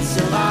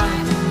into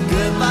life,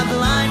 goodbye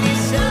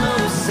blindness, hello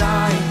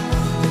sight.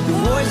 The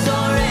war's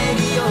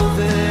already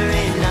over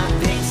and I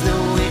picked the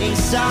winning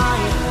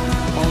side.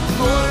 All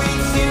glory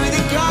to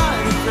the God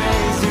of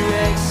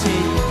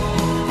resurrection.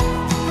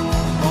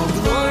 All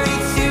glory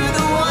to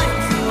the one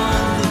who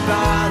won the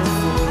battle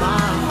for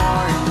my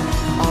heart.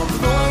 All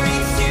glory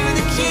to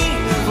the King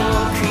of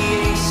all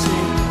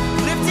creation.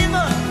 Lift him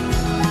up,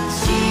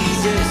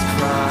 Jesus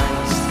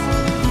Christ,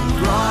 who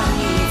brought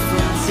me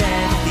from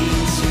death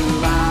into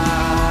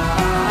life.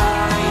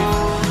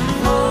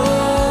 Oh,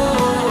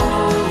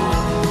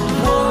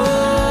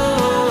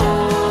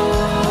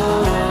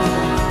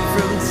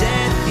 from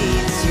death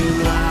into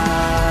life.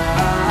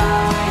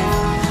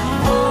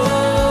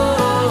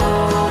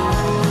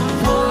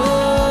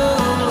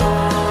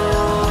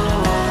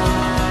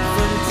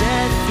 From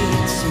death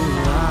into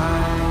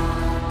life.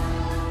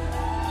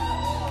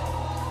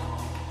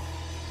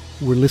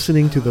 We're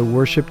listening to the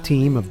worship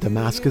team of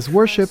Damascus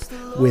Worship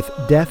with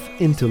Death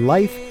into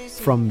Life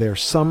from their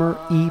summer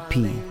EP.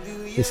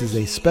 This is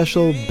a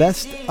special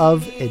best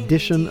of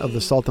edition of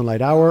the Salt and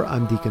Light Hour.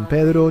 I'm Deacon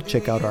Pedro.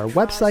 Check out our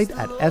website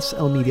at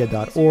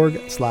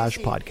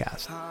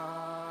slmedia.org/podcast.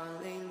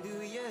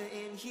 Hallelujah,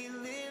 and he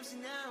lives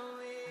now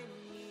in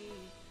me.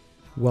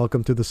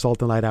 Welcome to the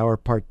Salt and Light Hour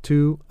Part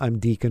 2. I'm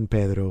Deacon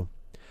Pedro.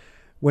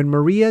 When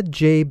Maria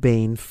J.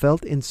 Bain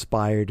felt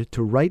inspired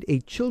to write a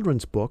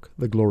children's book,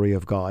 The Glory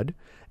of God,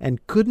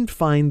 and couldn't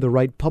find the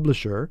right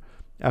publisher,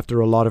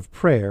 after a lot of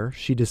prayer,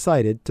 she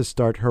decided to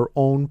start her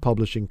own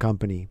publishing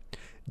company.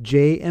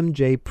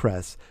 JMJ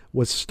Press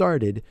was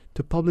started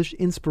to publish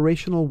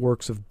inspirational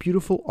works of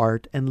beautiful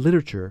art and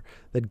literature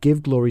that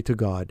give glory to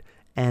God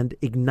and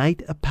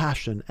ignite a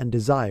passion and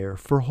desire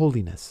for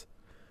holiness.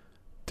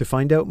 To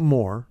find out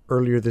more,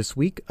 earlier this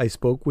week, I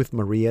spoke with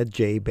Maria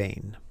J.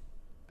 Bain.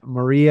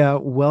 Maria,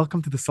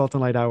 welcome to the Salt and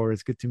Light Hour.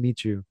 It's good to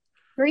meet you.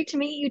 Great to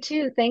meet you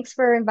too. Thanks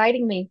for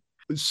inviting me.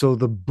 So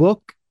the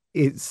book,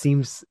 it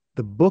seems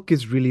the book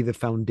is really the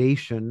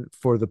foundation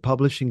for the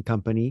publishing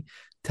company.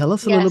 Tell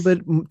us a Yes.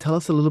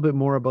 little bit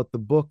more about the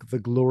book, The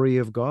Glory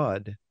of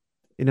God,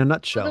 in a So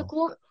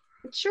nutshell.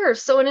 Sure.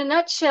 So in a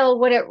nutshell,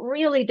 what it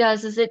really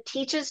does is it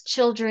teaches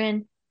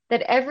children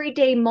that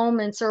everyday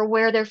moments are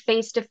where they're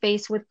face to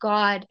face with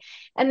God,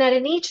 and that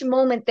in each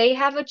moment they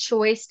have a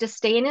choice to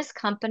stay in his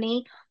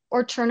company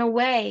or turn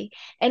away.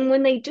 And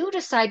when they do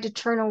decide to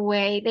turn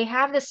away, they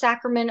have the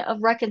sacrament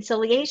of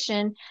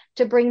reconciliation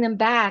to bring them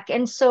back.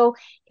 And so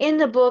in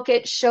the book,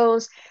 it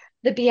shows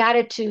the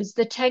Beatitudes,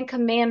 the Ten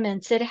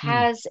Commandments. It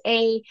has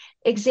a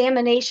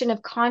examination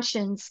of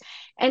conscience,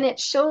 and it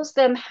shows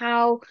them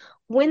how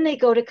when they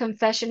go to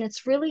confession,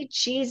 it's really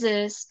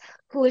Jesus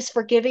who is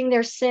forgiving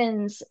their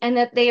sins, and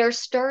that they are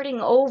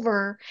starting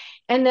over,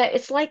 and that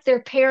it's like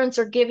their parents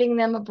are giving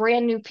them a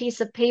brand new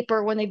piece of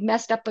paper when they've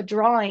messed up a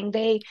drawing.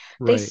 They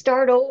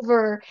start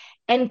over,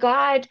 and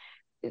God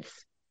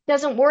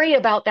doesn't worry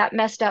about that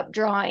messed up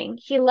drawing.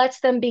 He lets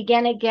them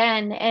begin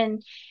again,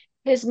 and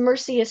his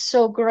mercy is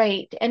so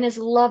great and his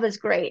love is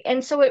great.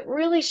 And so it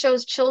really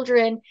shows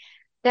children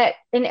that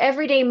in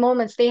everyday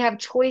moments they have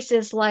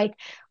choices like,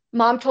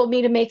 mom told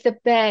me to make the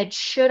bed,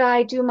 should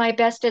I do my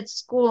best at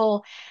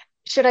school,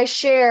 should I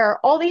share,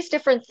 all these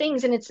different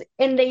things.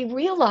 And they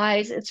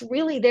realize it's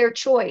really their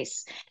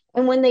choice.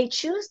 And when they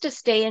choose to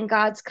stay in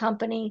God's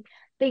company,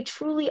 they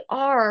truly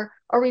are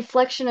a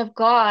reflection of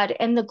God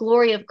and the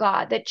glory of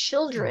God, that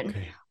children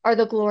are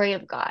the glory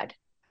of God.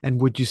 And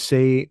would you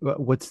say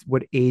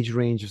what age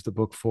range is the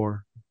book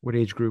for? What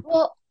age group?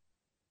 Well,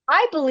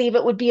 I believe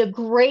it would be a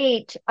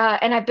great,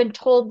 and I've been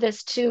told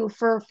this too,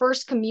 for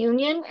First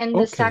Communion and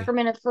the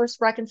Sacrament of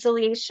First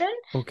Reconciliation.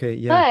 Okay,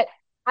 yeah. But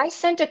I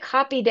sent a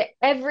copy to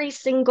every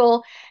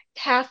single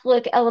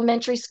Catholic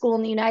elementary school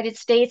in the United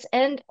States,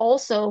 and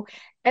also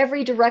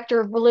every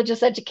director of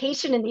religious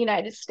education in the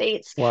United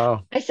States.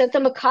 Wow. I sent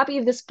them a copy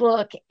of this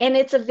book, and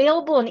it's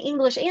available in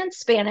English and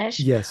Spanish.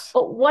 Yes.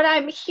 But what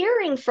I'm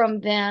hearing from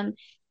them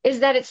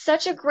is that it's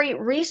such a great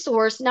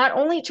resource, not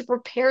only to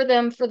prepare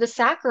them for the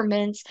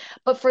sacraments,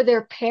 but for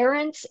their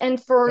parents and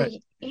for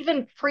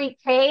even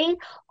pre-K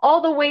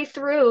all the way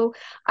through.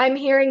 I'm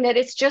hearing that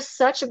it's just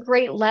such a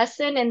great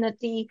lesson, and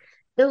that the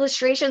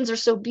illustrations are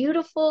so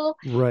beautiful,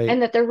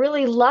 and that they're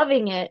really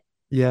loving it.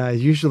 Yeah,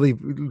 usually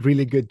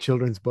really good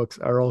children's books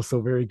are also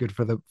very good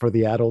for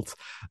the adults.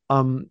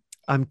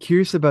 I'm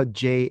curious about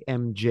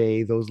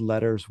JMJ, those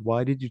letters.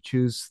 Why did you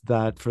choose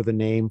that for the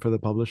name for the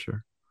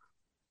publisher?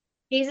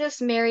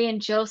 Jesus, Mary,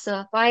 and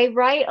Joseph. I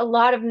write a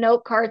lot of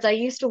note cards. I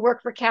used to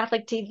work for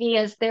Catholic TV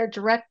as their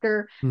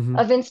director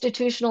of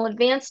institutional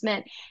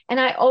advancement. And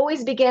I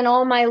always began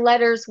all my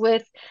letters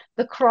with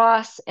the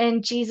cross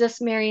and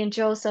Jesus, Mary, and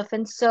Joseph.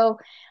 And so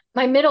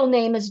my middle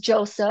name is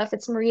Joseph.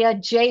 It's Maria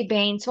J.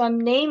 Bain. So I'm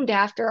named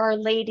after Our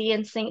Lady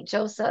and Saint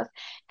Joseph.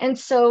 And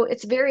so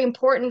it's very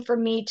important for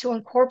me to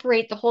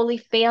incorporate the Holy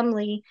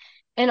Family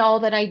in all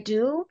that I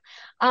do.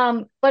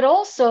 But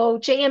also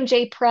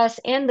JMJ Press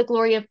and the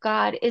Glory of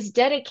God is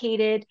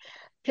dedicated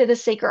to the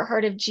Sacred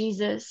Heart of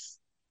Jesus.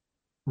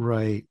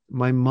 Right.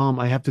 My mom,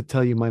 I have to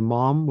tell you, my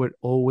mom would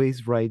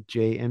always write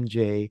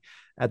JMJ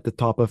at the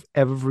top of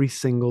every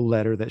single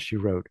letter that she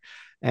wrote.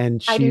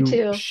 And I do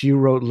too. She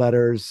wrote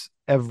letters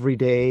every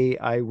day.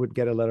 I would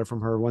get a letter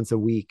from her once a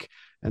week,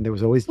 and there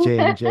was always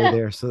JMJ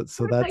there. So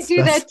I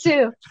do that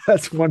too.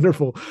 That's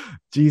wonderful.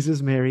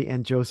 Jesus, Mary,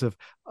 and Joseph.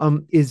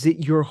 Is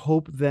it your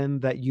hope then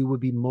that you would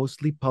be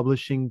mostly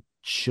publishing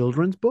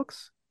children's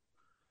books?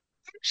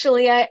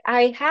 Actually,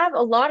 I have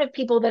a lot of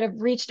people that have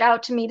reached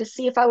out to me to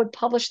see if I would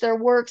publish their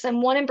works.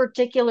 And one in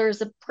particular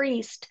is a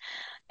priest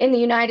in the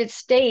United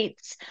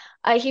States.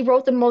 He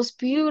wrote the most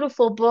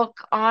beautiful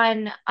book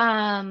on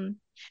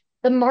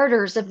the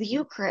martyrs of the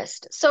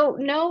Eucharist. So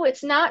no,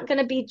 it's not going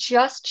to be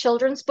just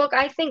children's book.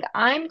 I think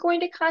I'm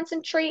going to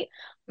concentrate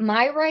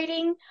my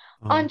writing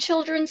on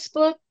children's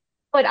book,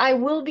 but I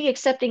will be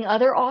accepting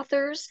other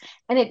authors,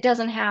 and it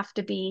doesn't have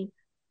to be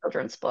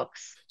children's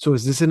books. So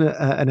is this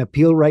an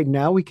appeal right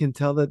now? We can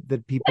tell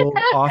that people,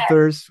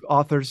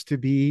 authors to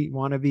be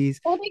wannabes,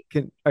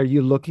 are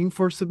you looking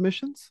for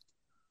submissions?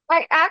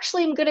 I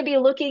actually am going to be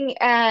looking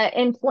at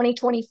in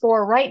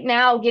 2024 right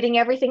now, getting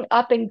everything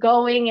up and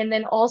going, and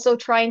then also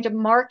trying to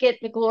market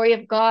The Glory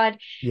of God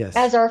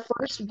as our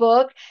first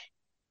book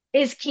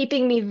is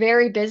keeping me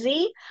very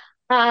busy.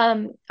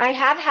 I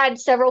have had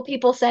several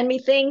people send me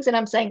things, and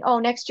I'm saying, oh,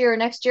 next year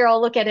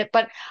I'll look at it,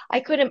 but I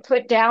couldn't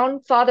put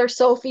down Father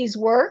Sophie's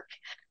work.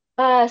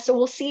 So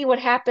we'll see what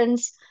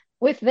happens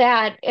with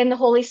that and the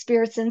Holy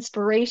Spirit's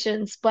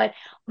inspirations. But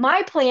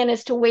my plan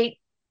is to wait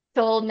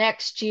till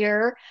next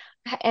year.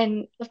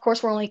 And of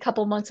course, we're only a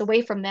couple months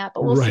away from that,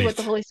 but we'll see what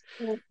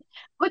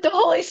the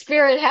Holy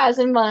Spirit has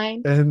in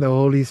mind. And the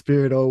Holy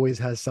Spirit always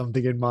has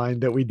something in mind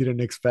that we didn't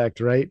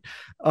expect, right?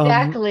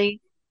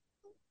 Exactly.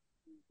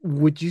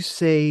 Would you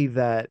say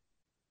that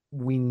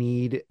we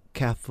need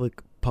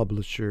Catholic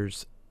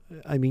publishers?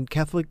 I mean,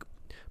 Catholic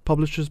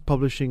publishers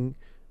publishing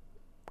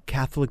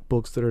Catholic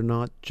books that are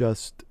not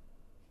just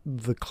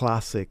the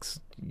classics,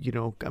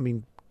 I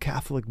mean,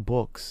 Catholic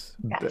books.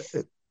 Yes.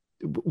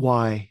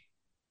 Why?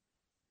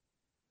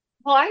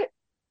 Well,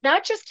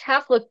 not just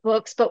Catholic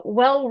books, but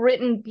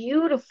well-written,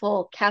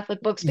 beautiful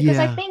Catholic books. Because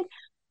I think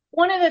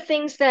one of the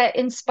things that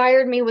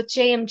inspired me with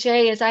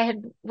JMJ is I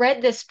had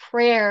read this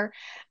prayer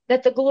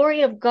that the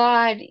glory of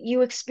God,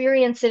 you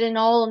experience it in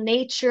all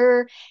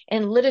nature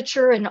and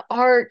literature and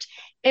art.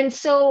 And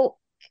so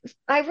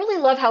I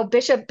really love how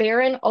Bishop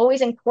Barron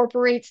always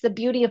incorporates the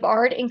beauty of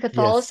art in Yes.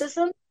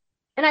 Catholicism.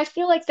 And I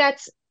feel like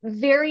that's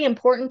very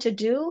important to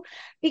do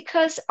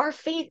because our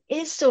faith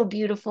is so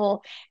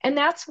beautiful. And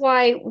that's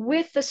why,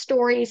 with the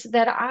stories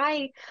that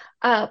I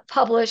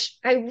publish,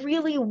 I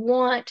really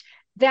want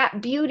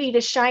that beauty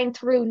to shine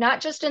through,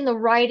 not just in the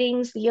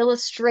writings, the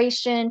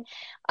illustration,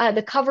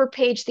 the cover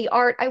page, the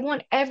art. I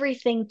want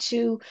everything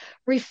to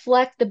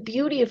reflect the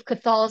beauty of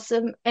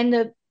Catholicism and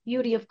the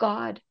beauty of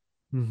God.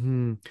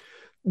 Hmm.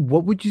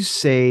 What would you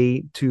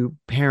say to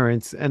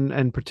parents,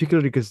 and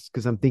particularly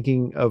because I'm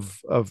thinking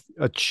of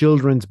a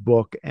children's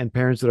book and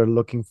parents that are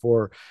looking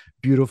for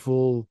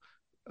beautiful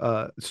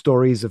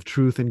stories of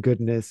truth and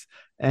goodness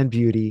and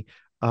beauty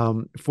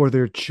for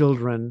their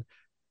children.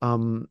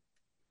 Um,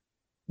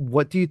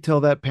 what do you tell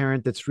that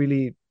parent that's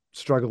really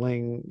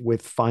struggling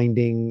with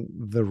finding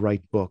the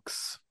right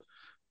books?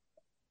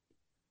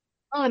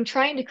 Oh, I'm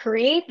trying to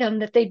create them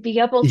that they'd be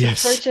able to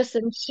Yes. purchase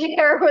and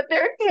share with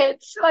their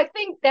kids. So I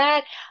think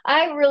that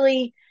I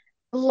really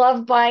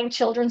love buying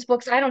children's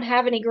books. I don't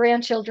have any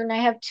grandchildren. I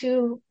have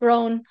two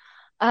grown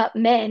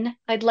men,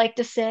 I'd like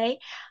to say.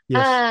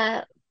 Yes.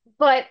 Uh,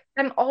 but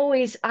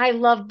I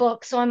love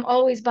books. So I'm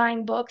always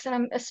buying books, and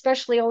I'm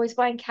especially always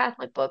buying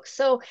Catholic books.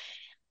 So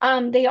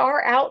they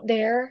are out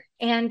there,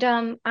 and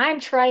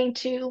I'm trying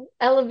to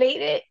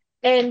elevate it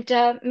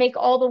and make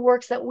all the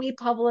works that we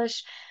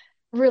publish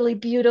really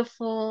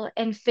beautiful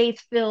and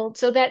faith filled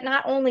so that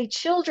not only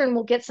children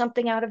will get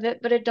something out of it,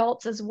 but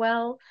adults as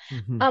well.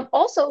 Hmm.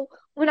 Also,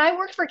 when I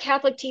worked for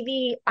Catholic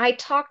TV, I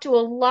talked to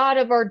a lot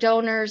of our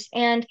donors,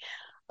 and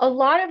a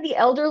lot of the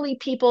elderly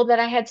people that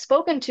I had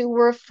spoken to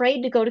were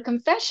afraid to go to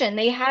confession.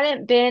 They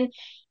hadn't been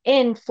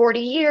in 40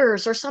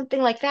 years or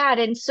something like that.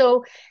 And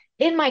so,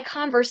 in my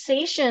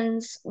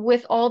conversations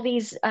with all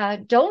these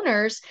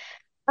donors,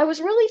 I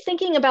was really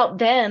thinking about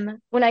them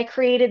when I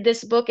created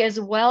this book as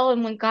well,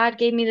 and when God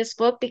gave me this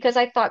book, because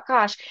I thought,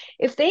 gosh,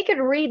 if they could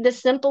read the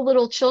simple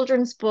little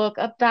children's book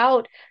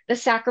about the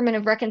sacrament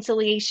of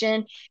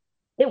reconciliation,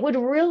 it would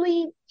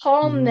really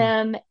calm Hmm.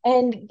 them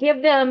and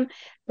give them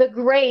the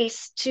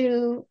grace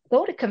to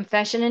go to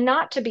confession and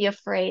not to be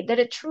afraid, that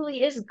it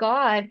truly is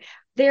God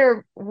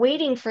there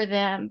waiting for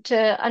them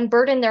to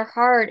unburden their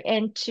heart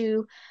and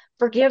to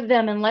forgive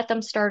them and let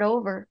them start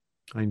over.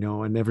 I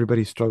know, and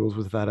everybody struggles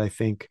with that. I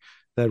think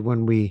that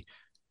when we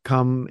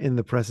come in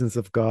the presence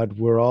of God,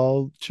 we're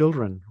all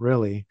children,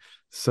 really.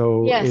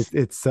 So Yes.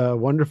 it's a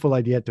wonderful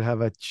idea to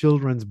have a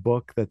children's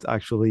book that's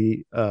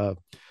actually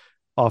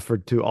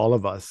offered to all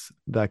of us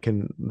that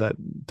to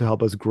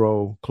help us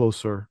grow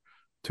closer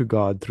to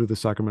God through the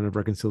sacrament of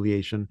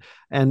reconciliation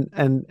and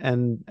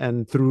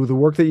through the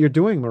work that you're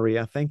doing,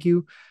 Maria. Thank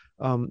you.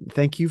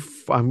 Thank you.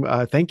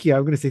 Thank you.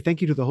 I'm going to say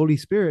thank you to the Holy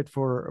Spirit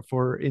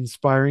for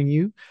inspiring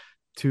you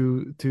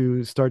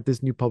to start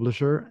this new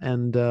publisher,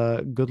 and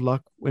good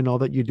luck in all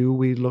that you do.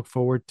 We look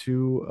forward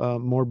to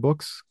more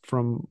books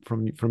from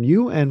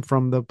you and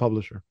from the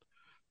publisher.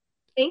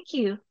 Thank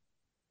you.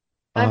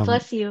 God Um,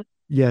 bless you.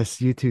 yes,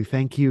 you too.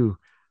 Thank you.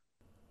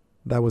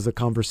 That was a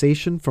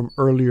conversation from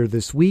earlier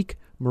this week.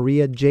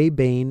 Maria J.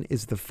 Bain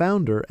is the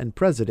founder and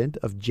president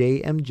of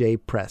JMJ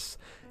Press.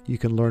 You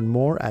can learn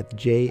more at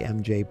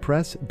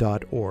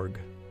jmjpress.org.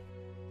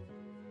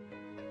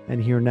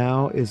 And here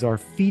now is our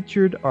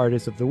featured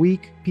artist of the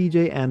week,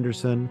 PJ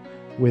Anderson,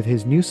 with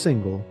his new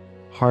single,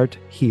 Heart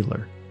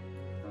Healer.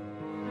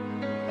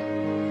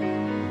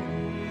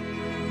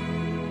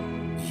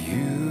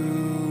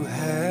 You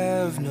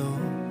have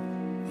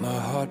known my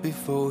heart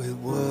before it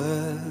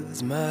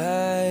was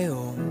my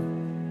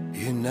own.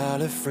 You're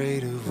not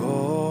afraid of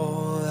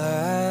all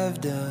I've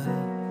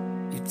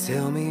done. You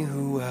tell me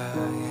who I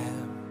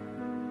am.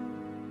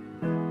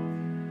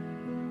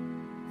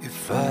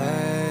 If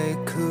I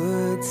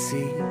could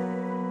see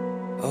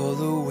all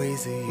the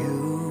ways that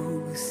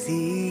you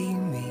see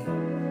me,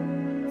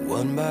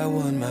 one by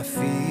one my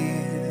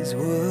fears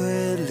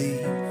would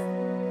leave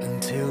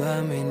until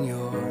I'm in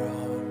your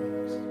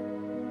arms.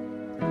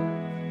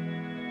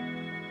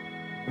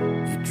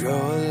 You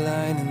draw a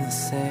line in the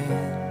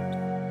sand.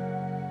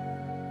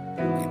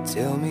 You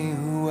tell me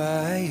who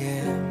I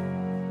am.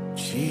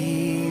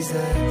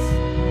 Jesus,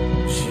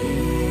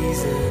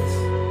 Jesus,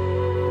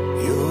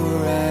 your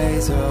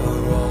eyes are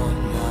on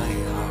my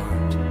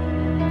heart.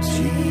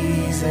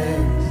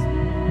 Jesus,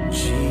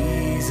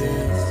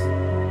 Jesus,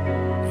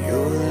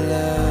 your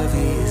love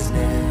is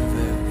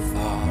never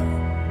far.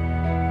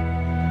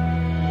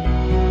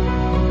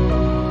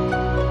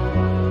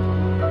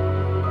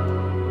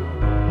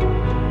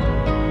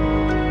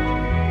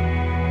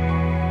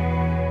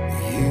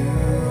 You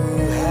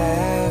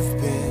have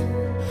been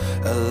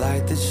a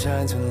light that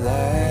shines when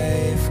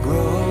life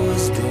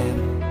grows dim.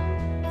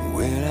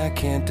 When I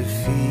can't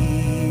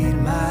defeat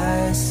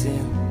my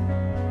sin,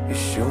 you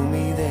show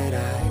me that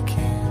I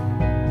can.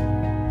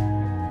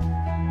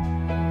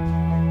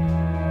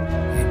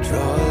 You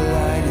draw a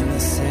line in the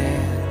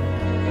sand.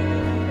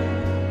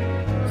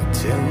 You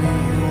tell me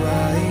who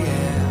I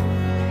am.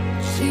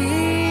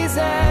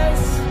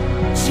 Jesus,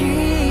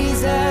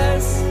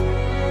 Jesus,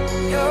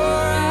 your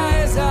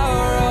eyes are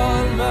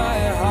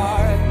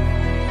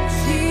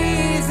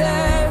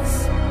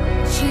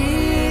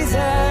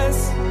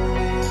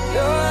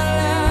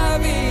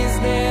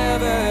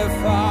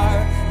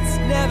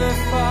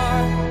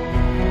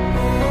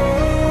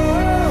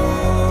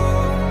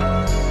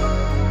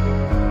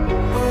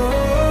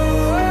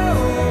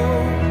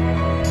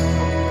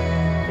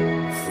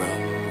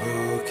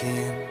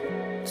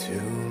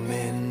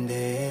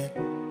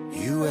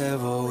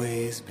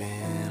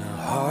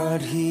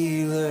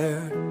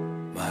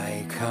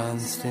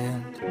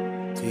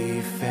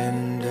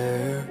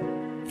defender.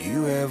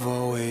 You have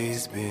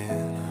always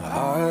been a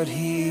heart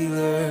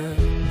healer.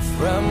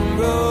 From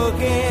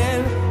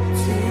broken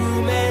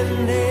to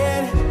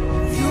mended,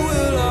 you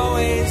will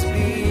always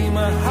be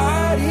my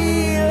heart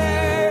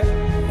healer,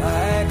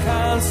 my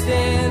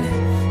constant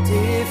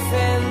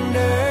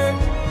defender.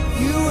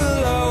 You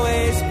will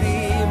always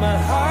be my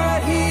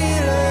heart healer.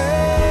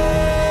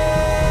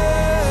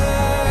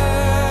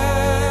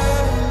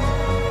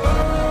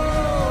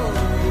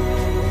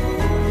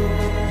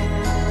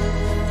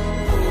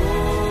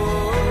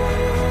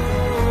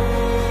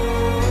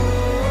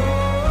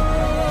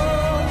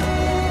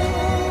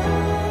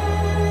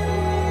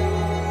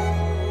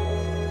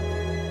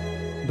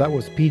 That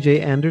was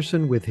PJ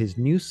Anderson with his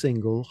new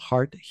single,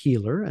 Heart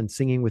Healer, and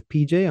singing with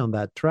PJ on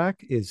that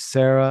track is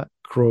Sarah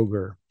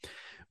Kroger.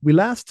 We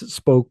last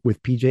spoke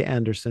with PJ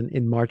Anderson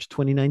in March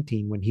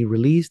 2019 when he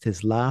released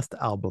his last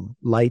album,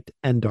 Light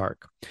and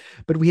Dark.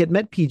 But we had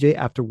met PJ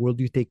after World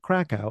Youth Day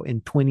Krakow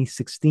in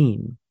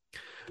 2016.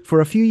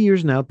 For a few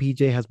years now,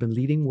 PJ has been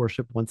leading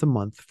worship once a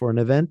month for an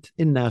event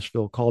in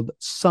Nashville called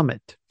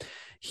Summit.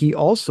 He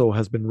also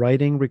has been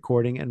writing,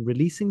 recording, and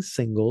releasing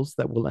singles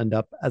that will end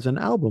up as an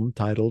album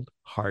titled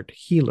Heart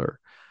Healer.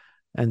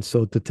 And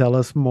so to tell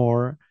us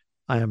more,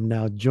 I am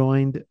now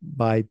joined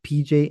by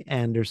PJ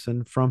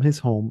Anderson from his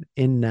home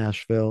in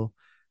Nashville.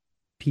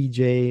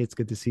 PJ, it's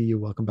good to see you.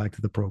 Welcome back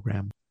to the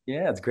program.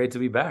 Yeah, it's great to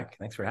be back.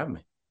 Thanks for having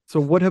me. So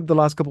what have the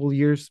last couple of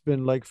years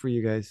been like for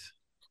you guys?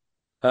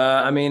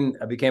 I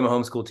became a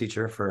homeschool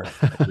teacher for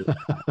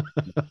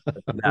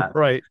that.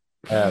 Right.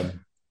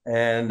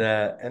 And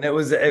it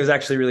was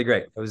actually really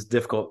great. It was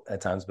difficult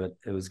at times, but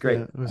it was great.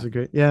 Yeah, it was a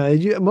great.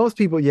 Yeah, most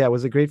people. Yeah,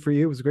 was it great for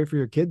you? Was it great for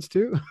your kids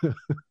too?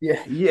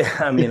 Yeah.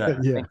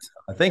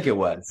 I think it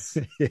was.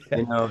 Yeah.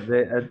 You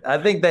know, I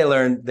think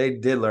they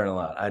did learn a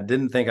lot. I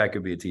didn't think I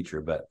could be a teacher,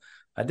 but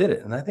I did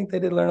it, and I think they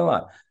did learn a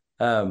lot.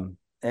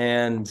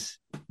 And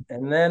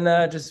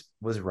then just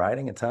was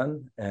writing a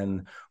ton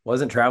and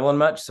wasn't traveling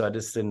much, so I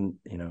just didn't.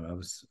 You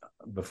know,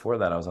 before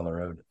that I was on the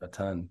road a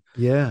ton.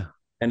 Yeah.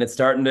 And it's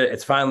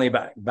finally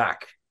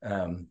back.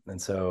 And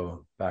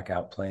so back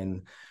out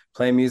playing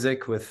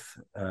music with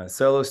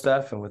solo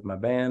stuff and with my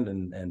band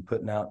and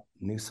putting out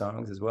new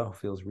songs as well.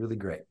 Feels really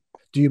great.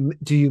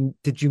 Did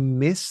you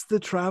miss the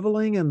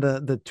traveling and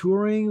the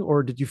touring,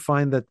 or did you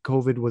find that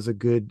COVID was a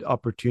good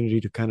opportunity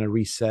to kind of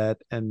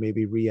reset and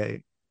maybe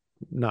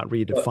not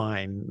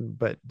redefine,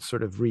 but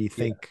sort of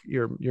rethink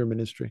your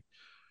ministry?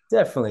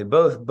 Definitely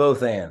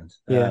both and.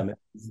 Yeah. It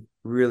was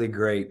really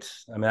great.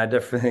 I mean, I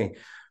definitely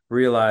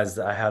realized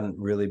I hadn't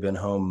really been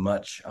home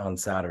much on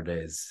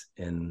Saturdays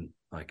in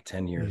like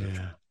 10 years.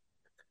 Yeah.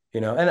 You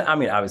know, and I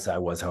mean, obviously I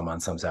was home on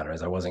some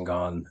Saturdays. I wasn't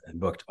gone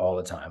and booked all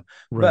the time.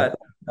 Right.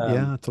 But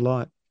yeah, it's a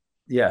lot.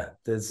 Yeah,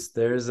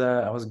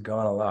 I was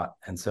gone a lot.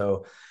 And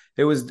so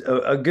it was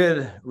a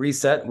good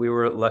reset. We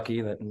were lucky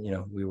that, you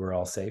know, we were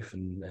all safe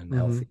and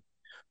healthy.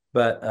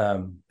 But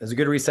it was a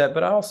good reset,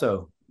 but I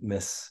also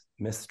miss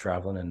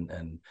traveling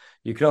and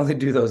you can only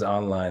do those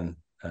online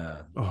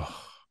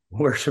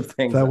worship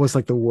things. That was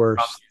like the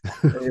worst.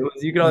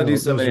 You can only do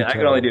so many. I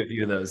could only do a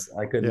few of those.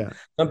 I couldn't. Yeah.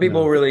 Some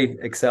people really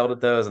excelled at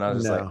those, and I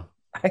was just like,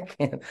 I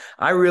can't.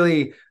 I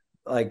really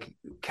like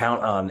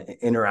count on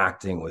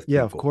interacting with people.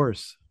 Yeah, of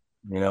course.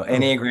 You know,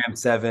 Enneagram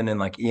 7 and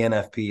like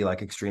ENFP,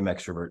 like extreme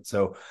extrovert.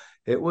 So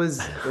it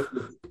was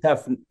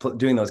tough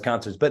doing those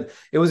concerts, but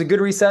it was a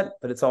good reset.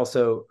 But it's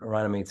also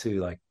reminded me too,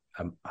 like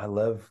I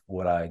love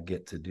what I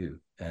get to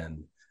do,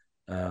 and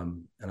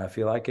I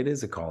feel like it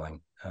is a calling.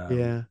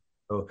 Yeah.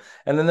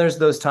 And then there's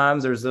those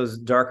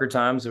darker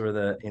times where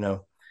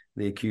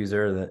the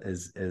accuser that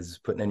is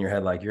putting in your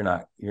head, like,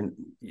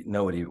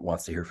 nobody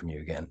wants to hear from you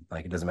again.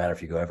 Like, it doesn't matter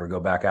if you ever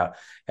go back out.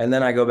 And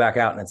then I go back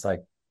out and it's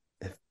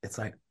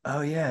like,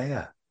 oh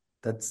yeah,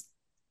 that's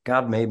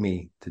God made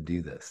me to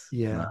do this.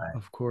 Yeah,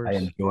 of course. I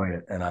enjoy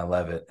it and I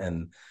love it.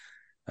 And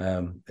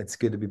it's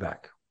good to be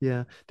back.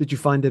 Yeah. Did you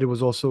find that it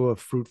was also a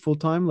fruitful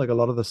time? Like a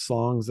lot of the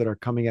songs that are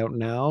coming out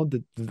now,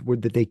 did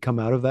they come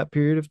out of that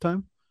period of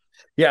time?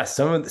 Yeah,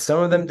 some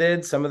of them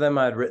did. Some of them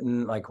I'd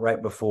written like right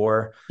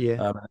before.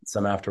 Yeah.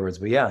 Some afterwards.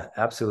 But yeah,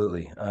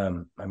 absolutely. I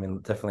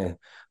mean, definitely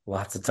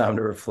lots of time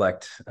to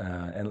reflect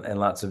and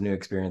lots of new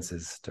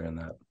experiences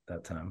during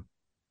that time.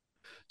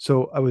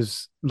 So I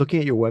was looking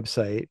at your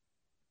website,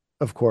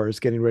 of course,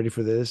 getting ready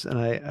for this, and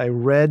I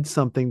read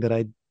something that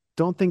I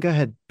don't think I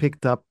had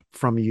picked up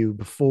from you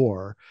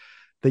before,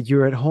 that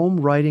you're at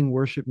home writing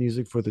worship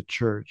music for the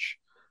church.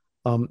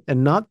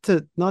 And not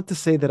to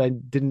say that I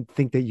didn't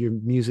think that your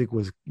music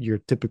was your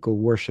typical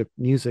worship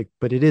music,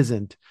 but it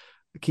isn't.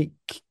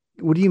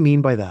 What do you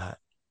mean by that?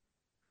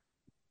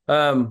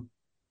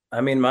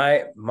 I mean,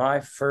 my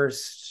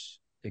first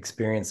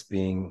experience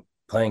playing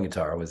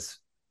guitar was,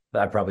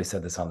 I probably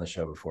said this on the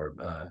show before,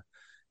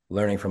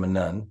 learning from a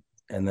nun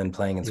and then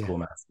playing in school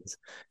masses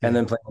and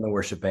then playing in the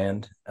worship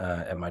band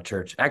at my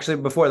church. Actually,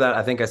 before that,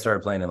 I think I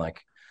started playing in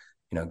like,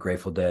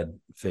 Grateful Dead,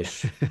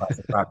 Fish,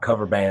 rock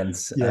cover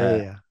bands.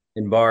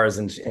 In bars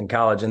and in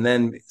college, and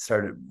then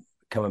started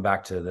coming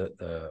back to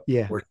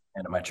the worship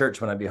and at my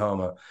church when I'd be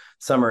home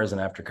summers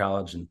and after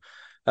college. And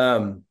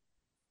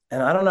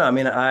I don't know. I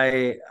mean,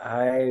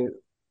 I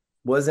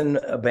was in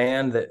a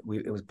band that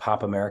it was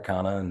pop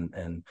Americana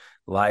and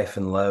life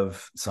and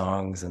love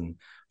songs and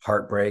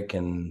heartbreak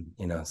and,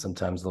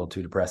 sometimes a little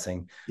too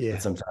depressing,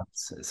 but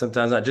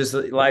sometimes not, just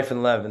life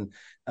and love. And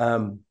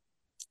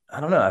I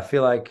don't know. I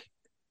feel like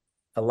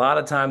a lot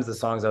of times the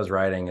songs I was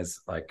writing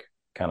is like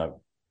kind of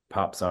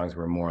pop songs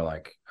were more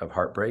like of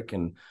heartbreak.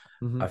 And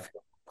I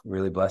feel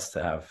really blessed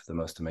to have the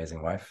most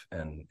amazing wife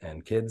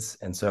and kids.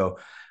 And so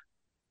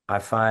I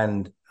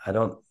find I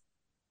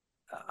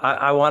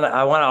want to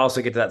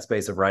also get to that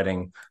space of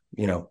writing,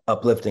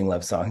 uplifting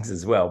love songs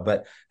as well.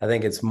 But I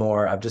think it's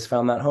more, I've just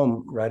found that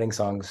home writing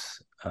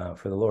songs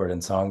for the Lord,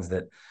 and songs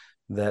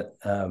that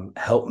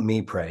help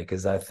me pray.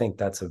 Because I think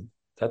that's a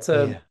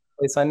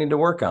place I need to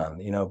work on,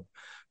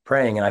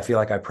 praying. And I feel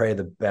like I pray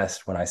the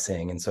best when I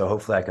sing. And so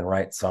hopefully I can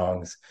write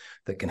songs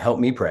that can help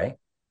me pray.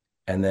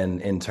 And then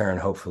in turn,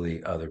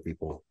 hopefully other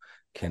people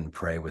can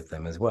pray with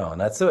them as well. And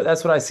that's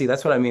what I see.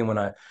 That's what I mean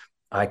when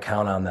I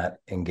count on that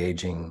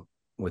engaging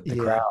with the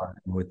crowd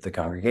and with the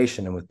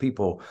congregation and with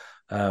people.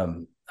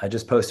 I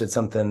just posted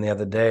something the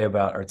other day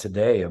about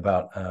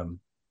one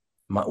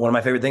of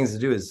my favorite things to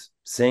do is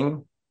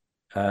sing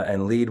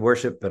and lead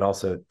worship, but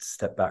also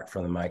step back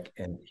from the mic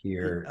and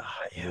hear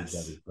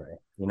others pray.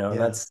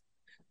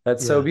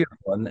 That's so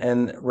beautiful.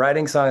 And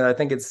writing songs, I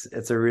think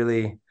it's a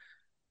really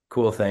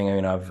cool thing. I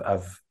mean,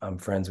 I'm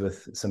friends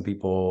with some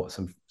people,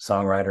 some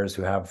songwriters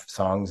who have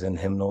songs and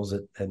hymnals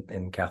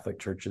in Catholic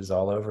churches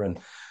all over, and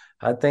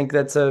I think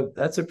that's a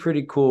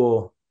pretty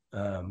cool,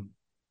 I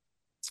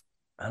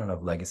don't know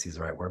if legacy is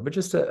the right word, but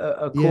just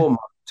a cool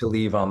mark to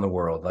leave on the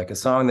world, like a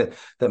song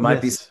that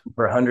might be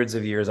for hundreds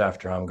of years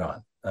after I'm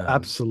gone.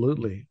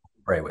 Absolutely.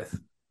 Pray with. So.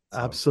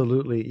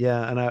 Absolutely.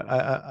 Yeah. And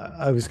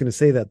I was going to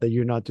say that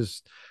you're not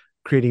just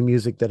creating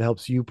music that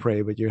helps you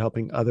pray, but you're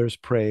helping others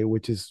pray,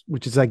 which is,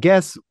 I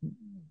guess,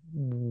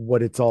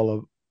 what it's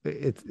all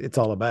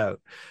about.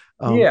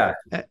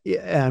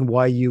 And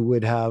why you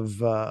would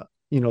have,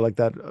 like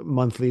that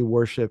monthly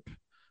worship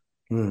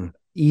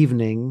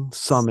evening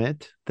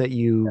summit that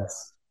you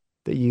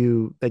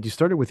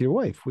started with your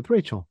wife, with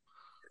Rachel.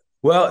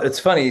 Well, it's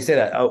funny you say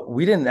that.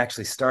 We didn't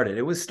actually start it.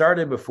 It was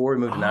started before we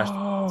moved to Nashville.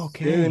 Oh,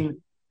 okay.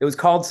 It was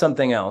called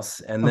something else,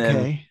 and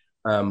then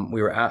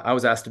I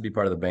was asked to be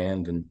part of the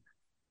band,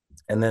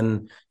 and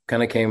then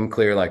kind of came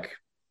clear, like,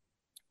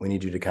 we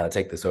need you to kind of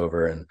take this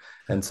over,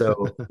 and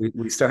so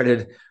we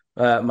started.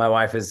 My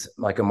wife is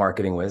like a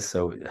marketing whiz,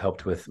 so it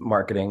helped with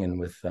marketing and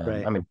with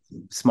I mean,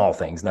 small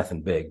things,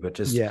 nothing big, but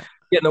just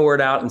getting the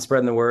word out and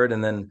spreading the word.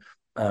 And then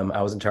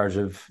I was in charge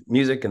of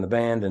music and the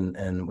band,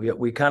 and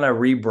we kind of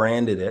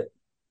rebranded it,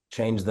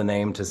 changed the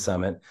name to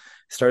Summit,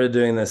 started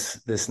doing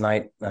this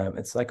night.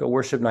 It's like a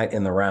worship night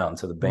in the round,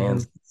 so the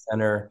band's in the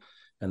center,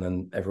 and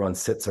then everyone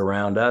sits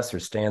around us or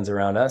stands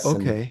around us.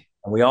 Okay.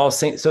 And we all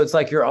sing. So it's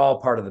like you're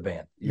all part of the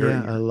band. You're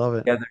I love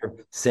it. Together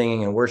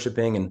singing and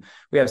worshiping, and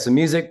we have some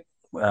music.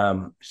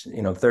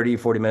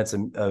 30-40 minutes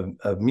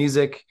of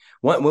music.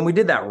 When we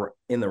did that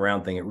in the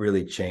round thing, it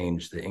really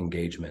changed the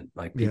engagement.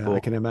 Like, people, I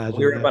can imagine.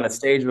 We were up on a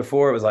stage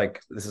before, it was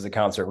like, this is a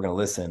concert, we're going to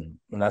listen,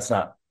 and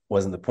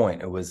wasn't the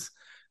point. It was,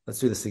 let's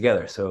do this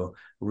together. So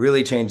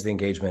really changed the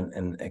engagement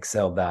and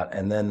excelled that.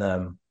 And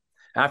then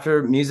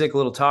after music, a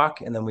little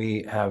talk, and then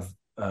we have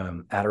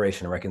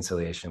adoration and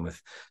reconciliation,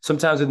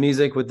 sometimes with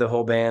music with the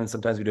whole band.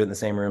 Sometimes we do it in the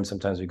same room,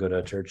 sometimes we go to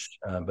a church.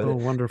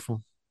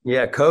 Wonderful.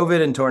 Yeah,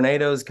 COVID and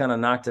tornadoes kind of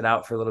knocked it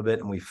out for a little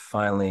bit,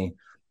 and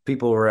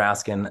people were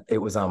asking. It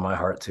was on my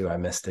heart too. I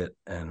missed it,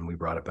 and we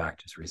brought it back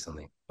just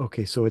recently.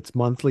 Okay, so it's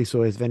monthly.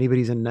 So if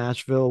anybody's in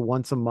Nashville,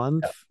 once a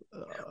month?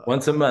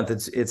 Once a month.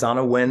 It's on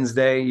a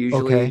Wednesday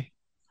usually. Okay.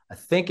 I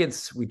think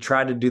we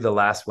try to do the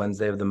last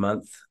Wednesday of the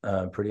month,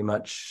 pretty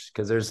much,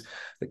 because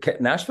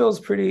Nashville is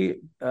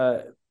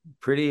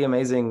pretty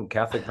amazing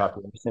Catholic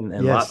population,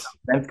 and lots of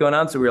events going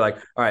on. So we were like,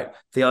 all right,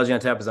 Theology on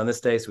Tap is on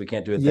this day, so we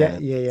can't do it then.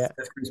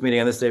 This group's meeting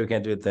on this day, we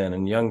can't do it then.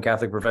 And Young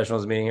Catholic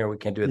Professionals meeting here, we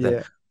can't do it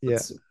then.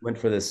 Went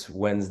for this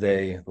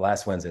Wednesday,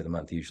 last Wednesday of the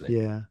month usually.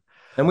 Yeah.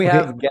 And we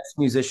have guest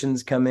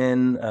musicians come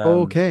in.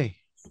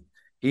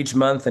 Each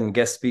month, and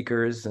guest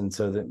speakers, and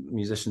so the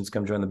musicians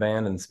come join the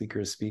band and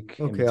speakers speak.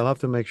 Okay, I'll have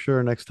to make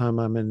sure next time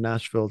I'm in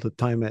Nashville to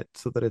time it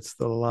so that it's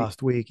the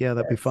last week. Yeah,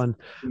 that'd be fun.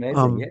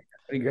 Amazing. That'd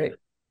be great.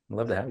 I'd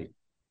love to have you.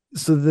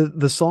 So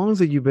the songs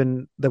that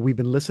we've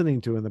been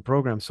listening to in the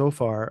program so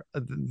far,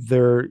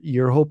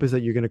 your hope is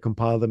that you're going to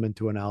compile them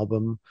into an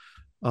album.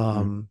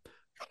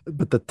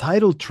 But the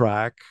title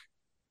track,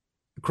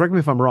 correct me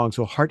if I'm wrong,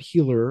 so Heart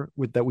Healer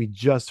that we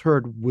just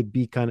heard would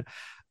be kind of,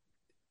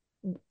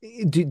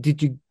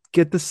 did you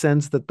get the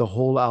sense that the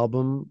whole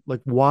album, like,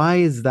 why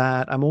is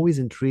that? I'm always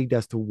intrigued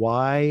as to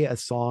why a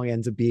song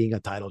ends up being a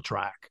title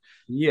track.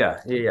 Yeah.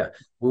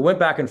 We went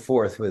back and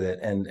forth with it,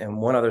 and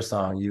one other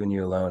song, You and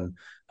You Alone,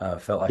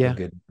 felt like a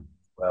good,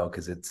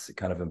 because it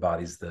kind of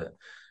embodies the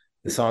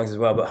songs as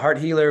well. But Heart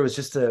Healer was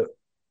just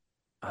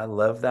I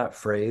love that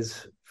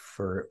phrase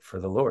for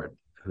the Lord,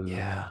 who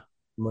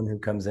someone who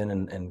comes in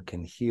and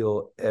can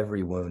heal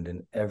every wound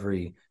and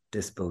every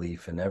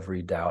disbelief and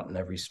every doubt and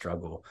every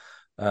struggle.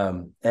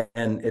 And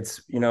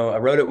it's, I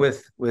wrote it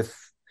with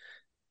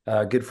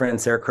good friend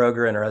Sarah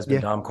Kroger and her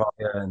husband Dom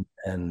Qualia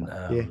and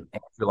Andrew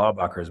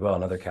Laubacher as well,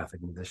 another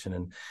Catholic musician.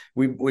 And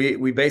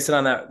we base it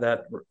on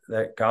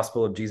that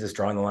gospel of Jesus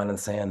drawing the line in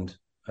the sand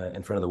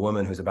in front of the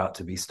woman who's about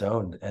to be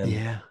stoned.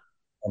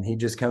 And he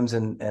just comes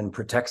and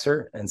protects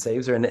her and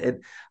saves her.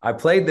 And I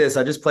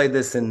just played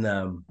this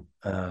in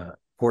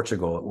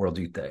Portugal at World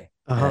Youth Day.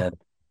 And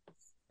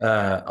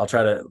I'll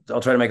try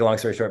to make a long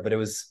story short, but it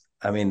was,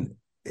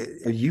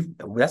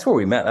 that's where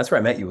we met. That's where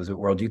I met you, was at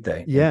World Youth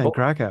Day. Yeah, in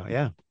Krakow.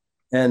 Yeah.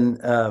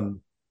 And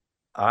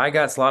I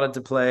got slotted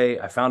to play.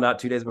 I found out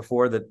 2 days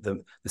before that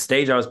the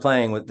stage I was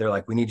playing, they're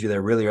like, we need you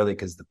there really early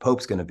because the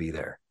Pope's going to be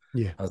there.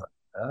 Yeah. I was like,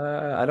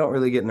 I don't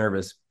really get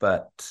nervous,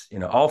 but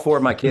all four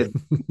of my kids,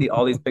 see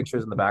all these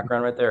pictures in the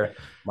background right there.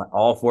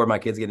 All four of my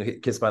kids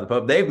getting kissed by the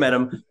Pope. They've met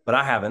him, but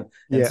I haven't.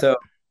 And so,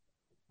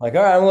 like,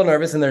 all right, I'm a little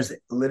nervous. And there's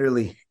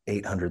literally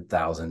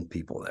 800,000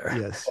 people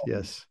there.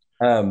 Yes.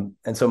 And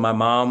so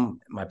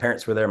my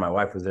parents were there, my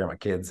wife was there, my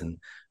kids, and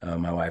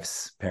my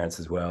wife's parents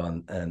as well.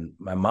 And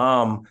my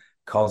mom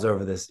calls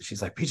over this.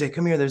 She's like, PJ,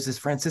 come here. There's this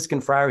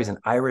Franciscan friar. He's an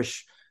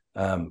Irish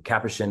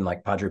Capuchin,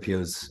 like Padre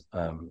Pio's.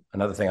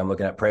 Another thing I'm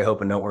looking at, pray,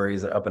 hope, and don't worry.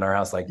 He's up in our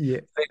house. Like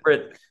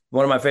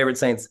one of my favorite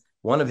saints.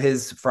 One of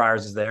his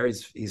friars is there.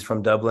 He's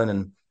from Dublin,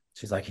 and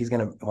she's like,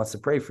 wants to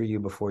pray for you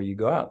before you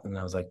go out. And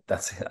I was like,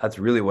 that's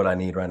really what I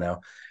need right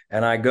now.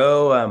 And I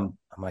go, I'm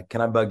like,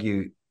 can I bug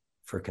you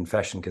for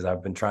confession? Because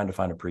I've been trying to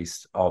find a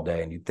priest all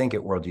day, and you'd think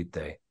at World Youth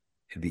Day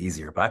it'd be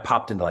easier, but I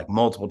popped into like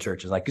multiple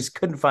churches, like just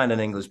couldn't find an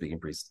English speaking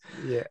priest.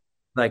 Yeah.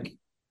 Like,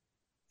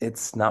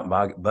 it's not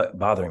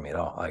bothering me at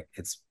all. Like,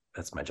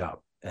 that's my job.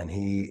 And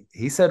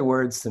he said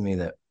words to me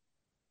that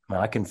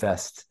I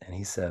confessed, and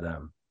he said,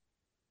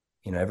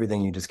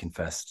 everything you just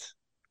confessed,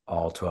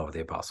 all 12 of the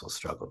apostles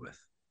struggled with.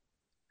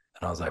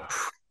 And I was like,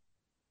 phew.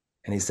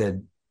 And he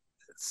said,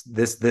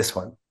 this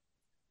one,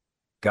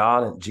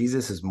 God and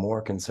Jesus is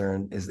more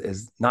concerned,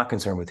 is not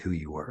concerned with who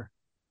you were.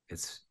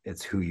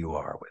 It's who you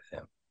are with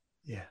him.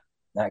 Yeah.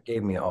 That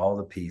gave me all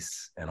the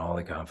peace and all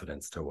the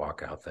confidence to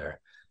walk out there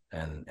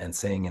and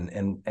sing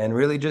and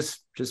really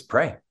just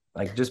pray.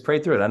 Like, just pray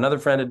through it. Another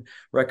friend had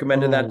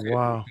recommended that.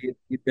 Wow.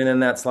 He'd been in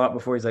that slot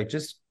before. He's like,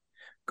 just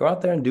go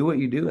out there and do what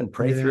you do and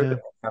pray through it and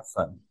have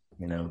fun,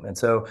 And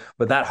so,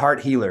 but that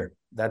heart healer,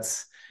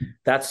 that's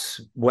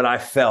what I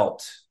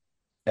felt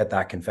at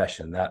that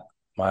confession, that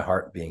my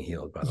heart being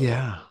healed by the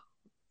Lord.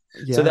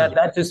 So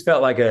that just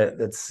felt like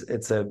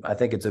I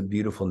think it's a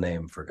beautiful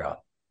name for God.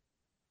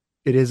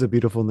 It is a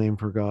beautiful name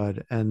for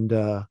God. And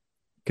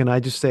can I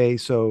just say,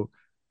 so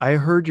I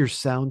heard your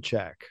sound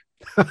check.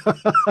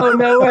 Oh,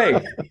 no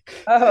way.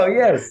 Oh,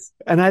 yes.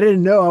 And I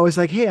didn't know. I was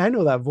like, hey, I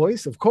know that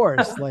voice, of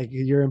course. Like,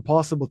 you're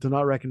impossible to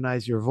not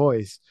recognize your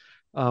voice.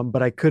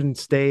 But I couldn't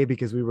stay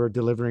because we were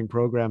delivering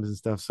programs and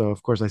stuff. So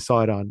of course I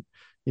saw it on,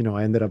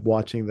 I ended up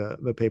watching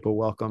the papal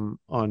welcome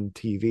on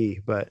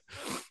TV, but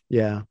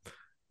yeah.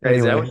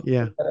 Anyway,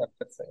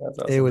 that's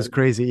awesome. It was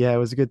crazy. Yeah, it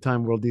was a good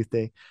time, World Youth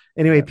Day.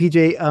 Anyway,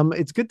 PJ,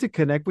 it's good to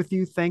connect with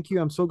you. Thank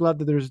you. I'm so glad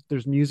that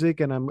there's music,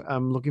 and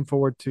I'm looking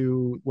forward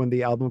to when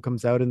the album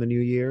comes out in the new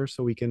year,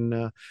 so we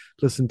can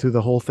listen to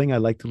the whole thing. I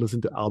like to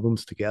listen to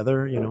albums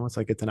together. It's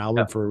like it's an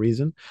album for a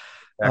reason.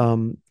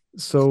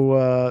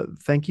 So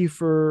thank you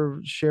for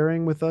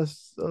sharing with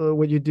us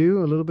what you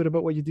do, a little bit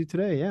about what you do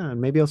today. Yeah, and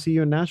maybe I'll see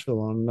you in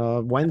Nashville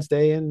on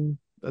Wednesday and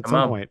at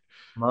some point.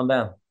 Come on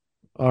down.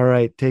 All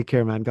right. Take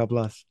care, man. God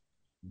bless.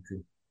 You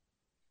too.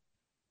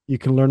 You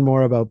can learn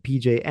more about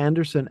PJ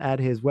Anderson at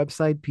his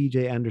website,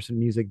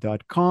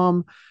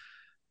 pjandersonmusic.com.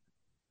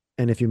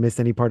 And if you missed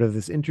any part of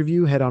this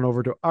interview, head on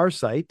over to our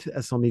site,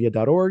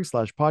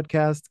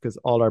 slmedia.org/podcast, because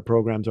all our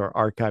programs are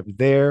archived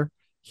there.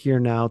 Here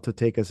now to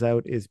take us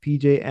out is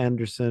PJ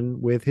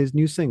Anderson with his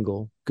new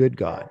single, Good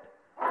God.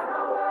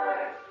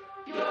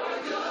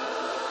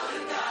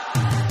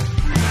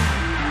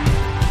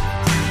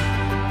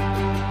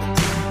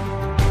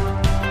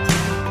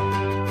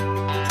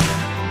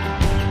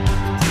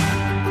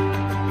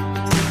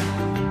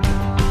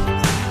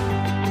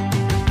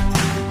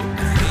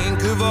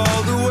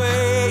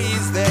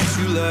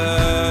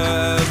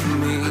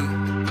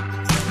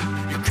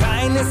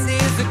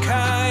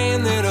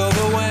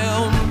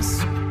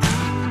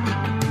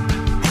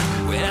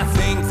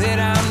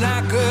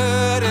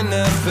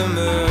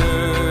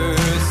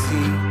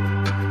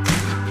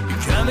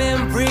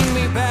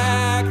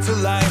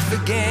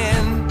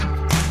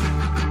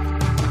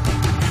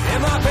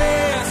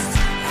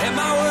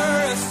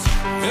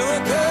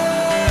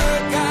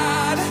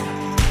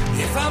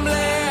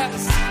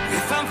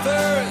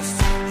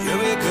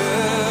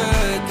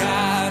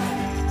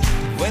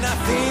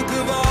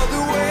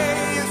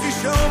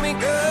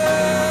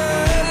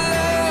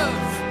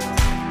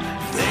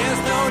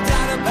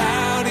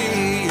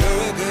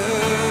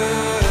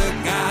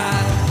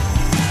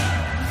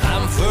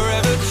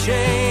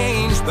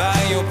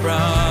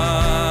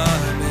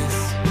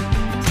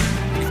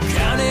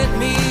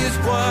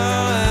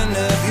 One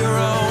of your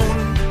own.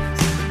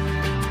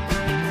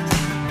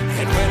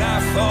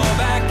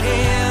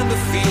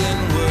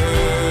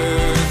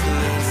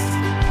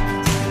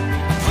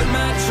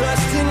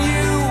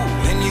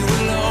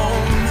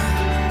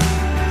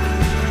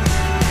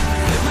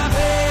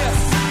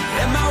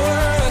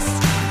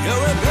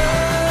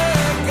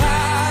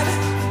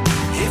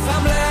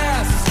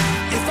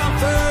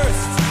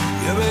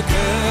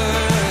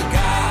 good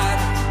God.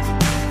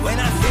 When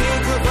I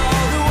think of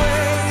all the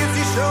ways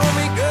you show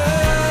me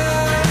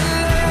good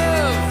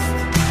love,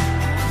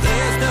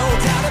 there's no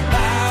doubt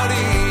about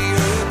it,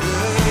 you're a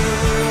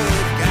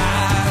good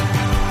God.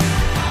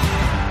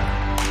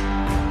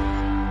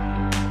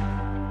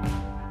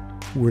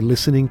 We're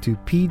listening to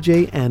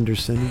PJ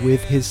Anderson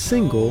with his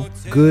single,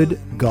 Good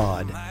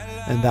God.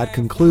 And that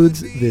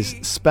concludes this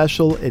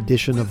special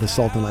edition of the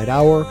Salt and Light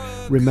Hour.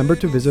 Remember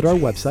to visit our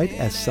website,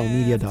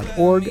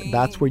 slmedia.org.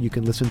 That's where you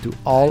can listen to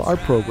all our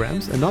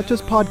programs, and not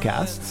just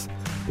podcasts.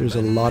 There's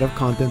a lot of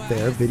content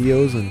there,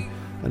 videos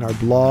and our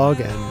blog,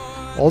 and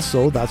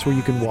also that's where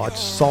you can watch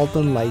Salt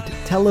and Light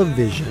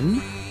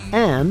television.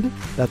 And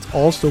that's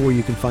also where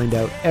you can find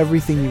out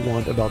everything you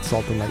want about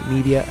Salt and Light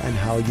Media and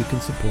how you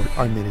can support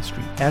our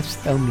ministry,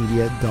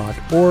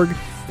 slmedia.org.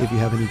 If you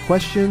have any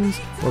questions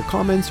or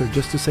comments or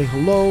just to say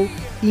hello,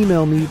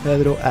 email me,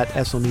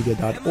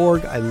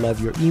 pedro@slmedia.org. I love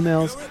your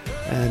emails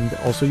and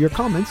also your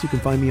comments. You can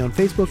find me on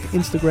Facebook,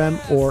 Instagram,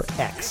 or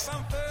X.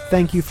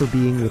 Thank you for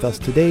being with us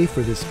today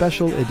for this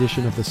special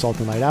edition of the Salt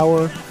and Light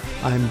Hour.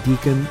 I'm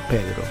Deacon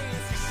Pedro.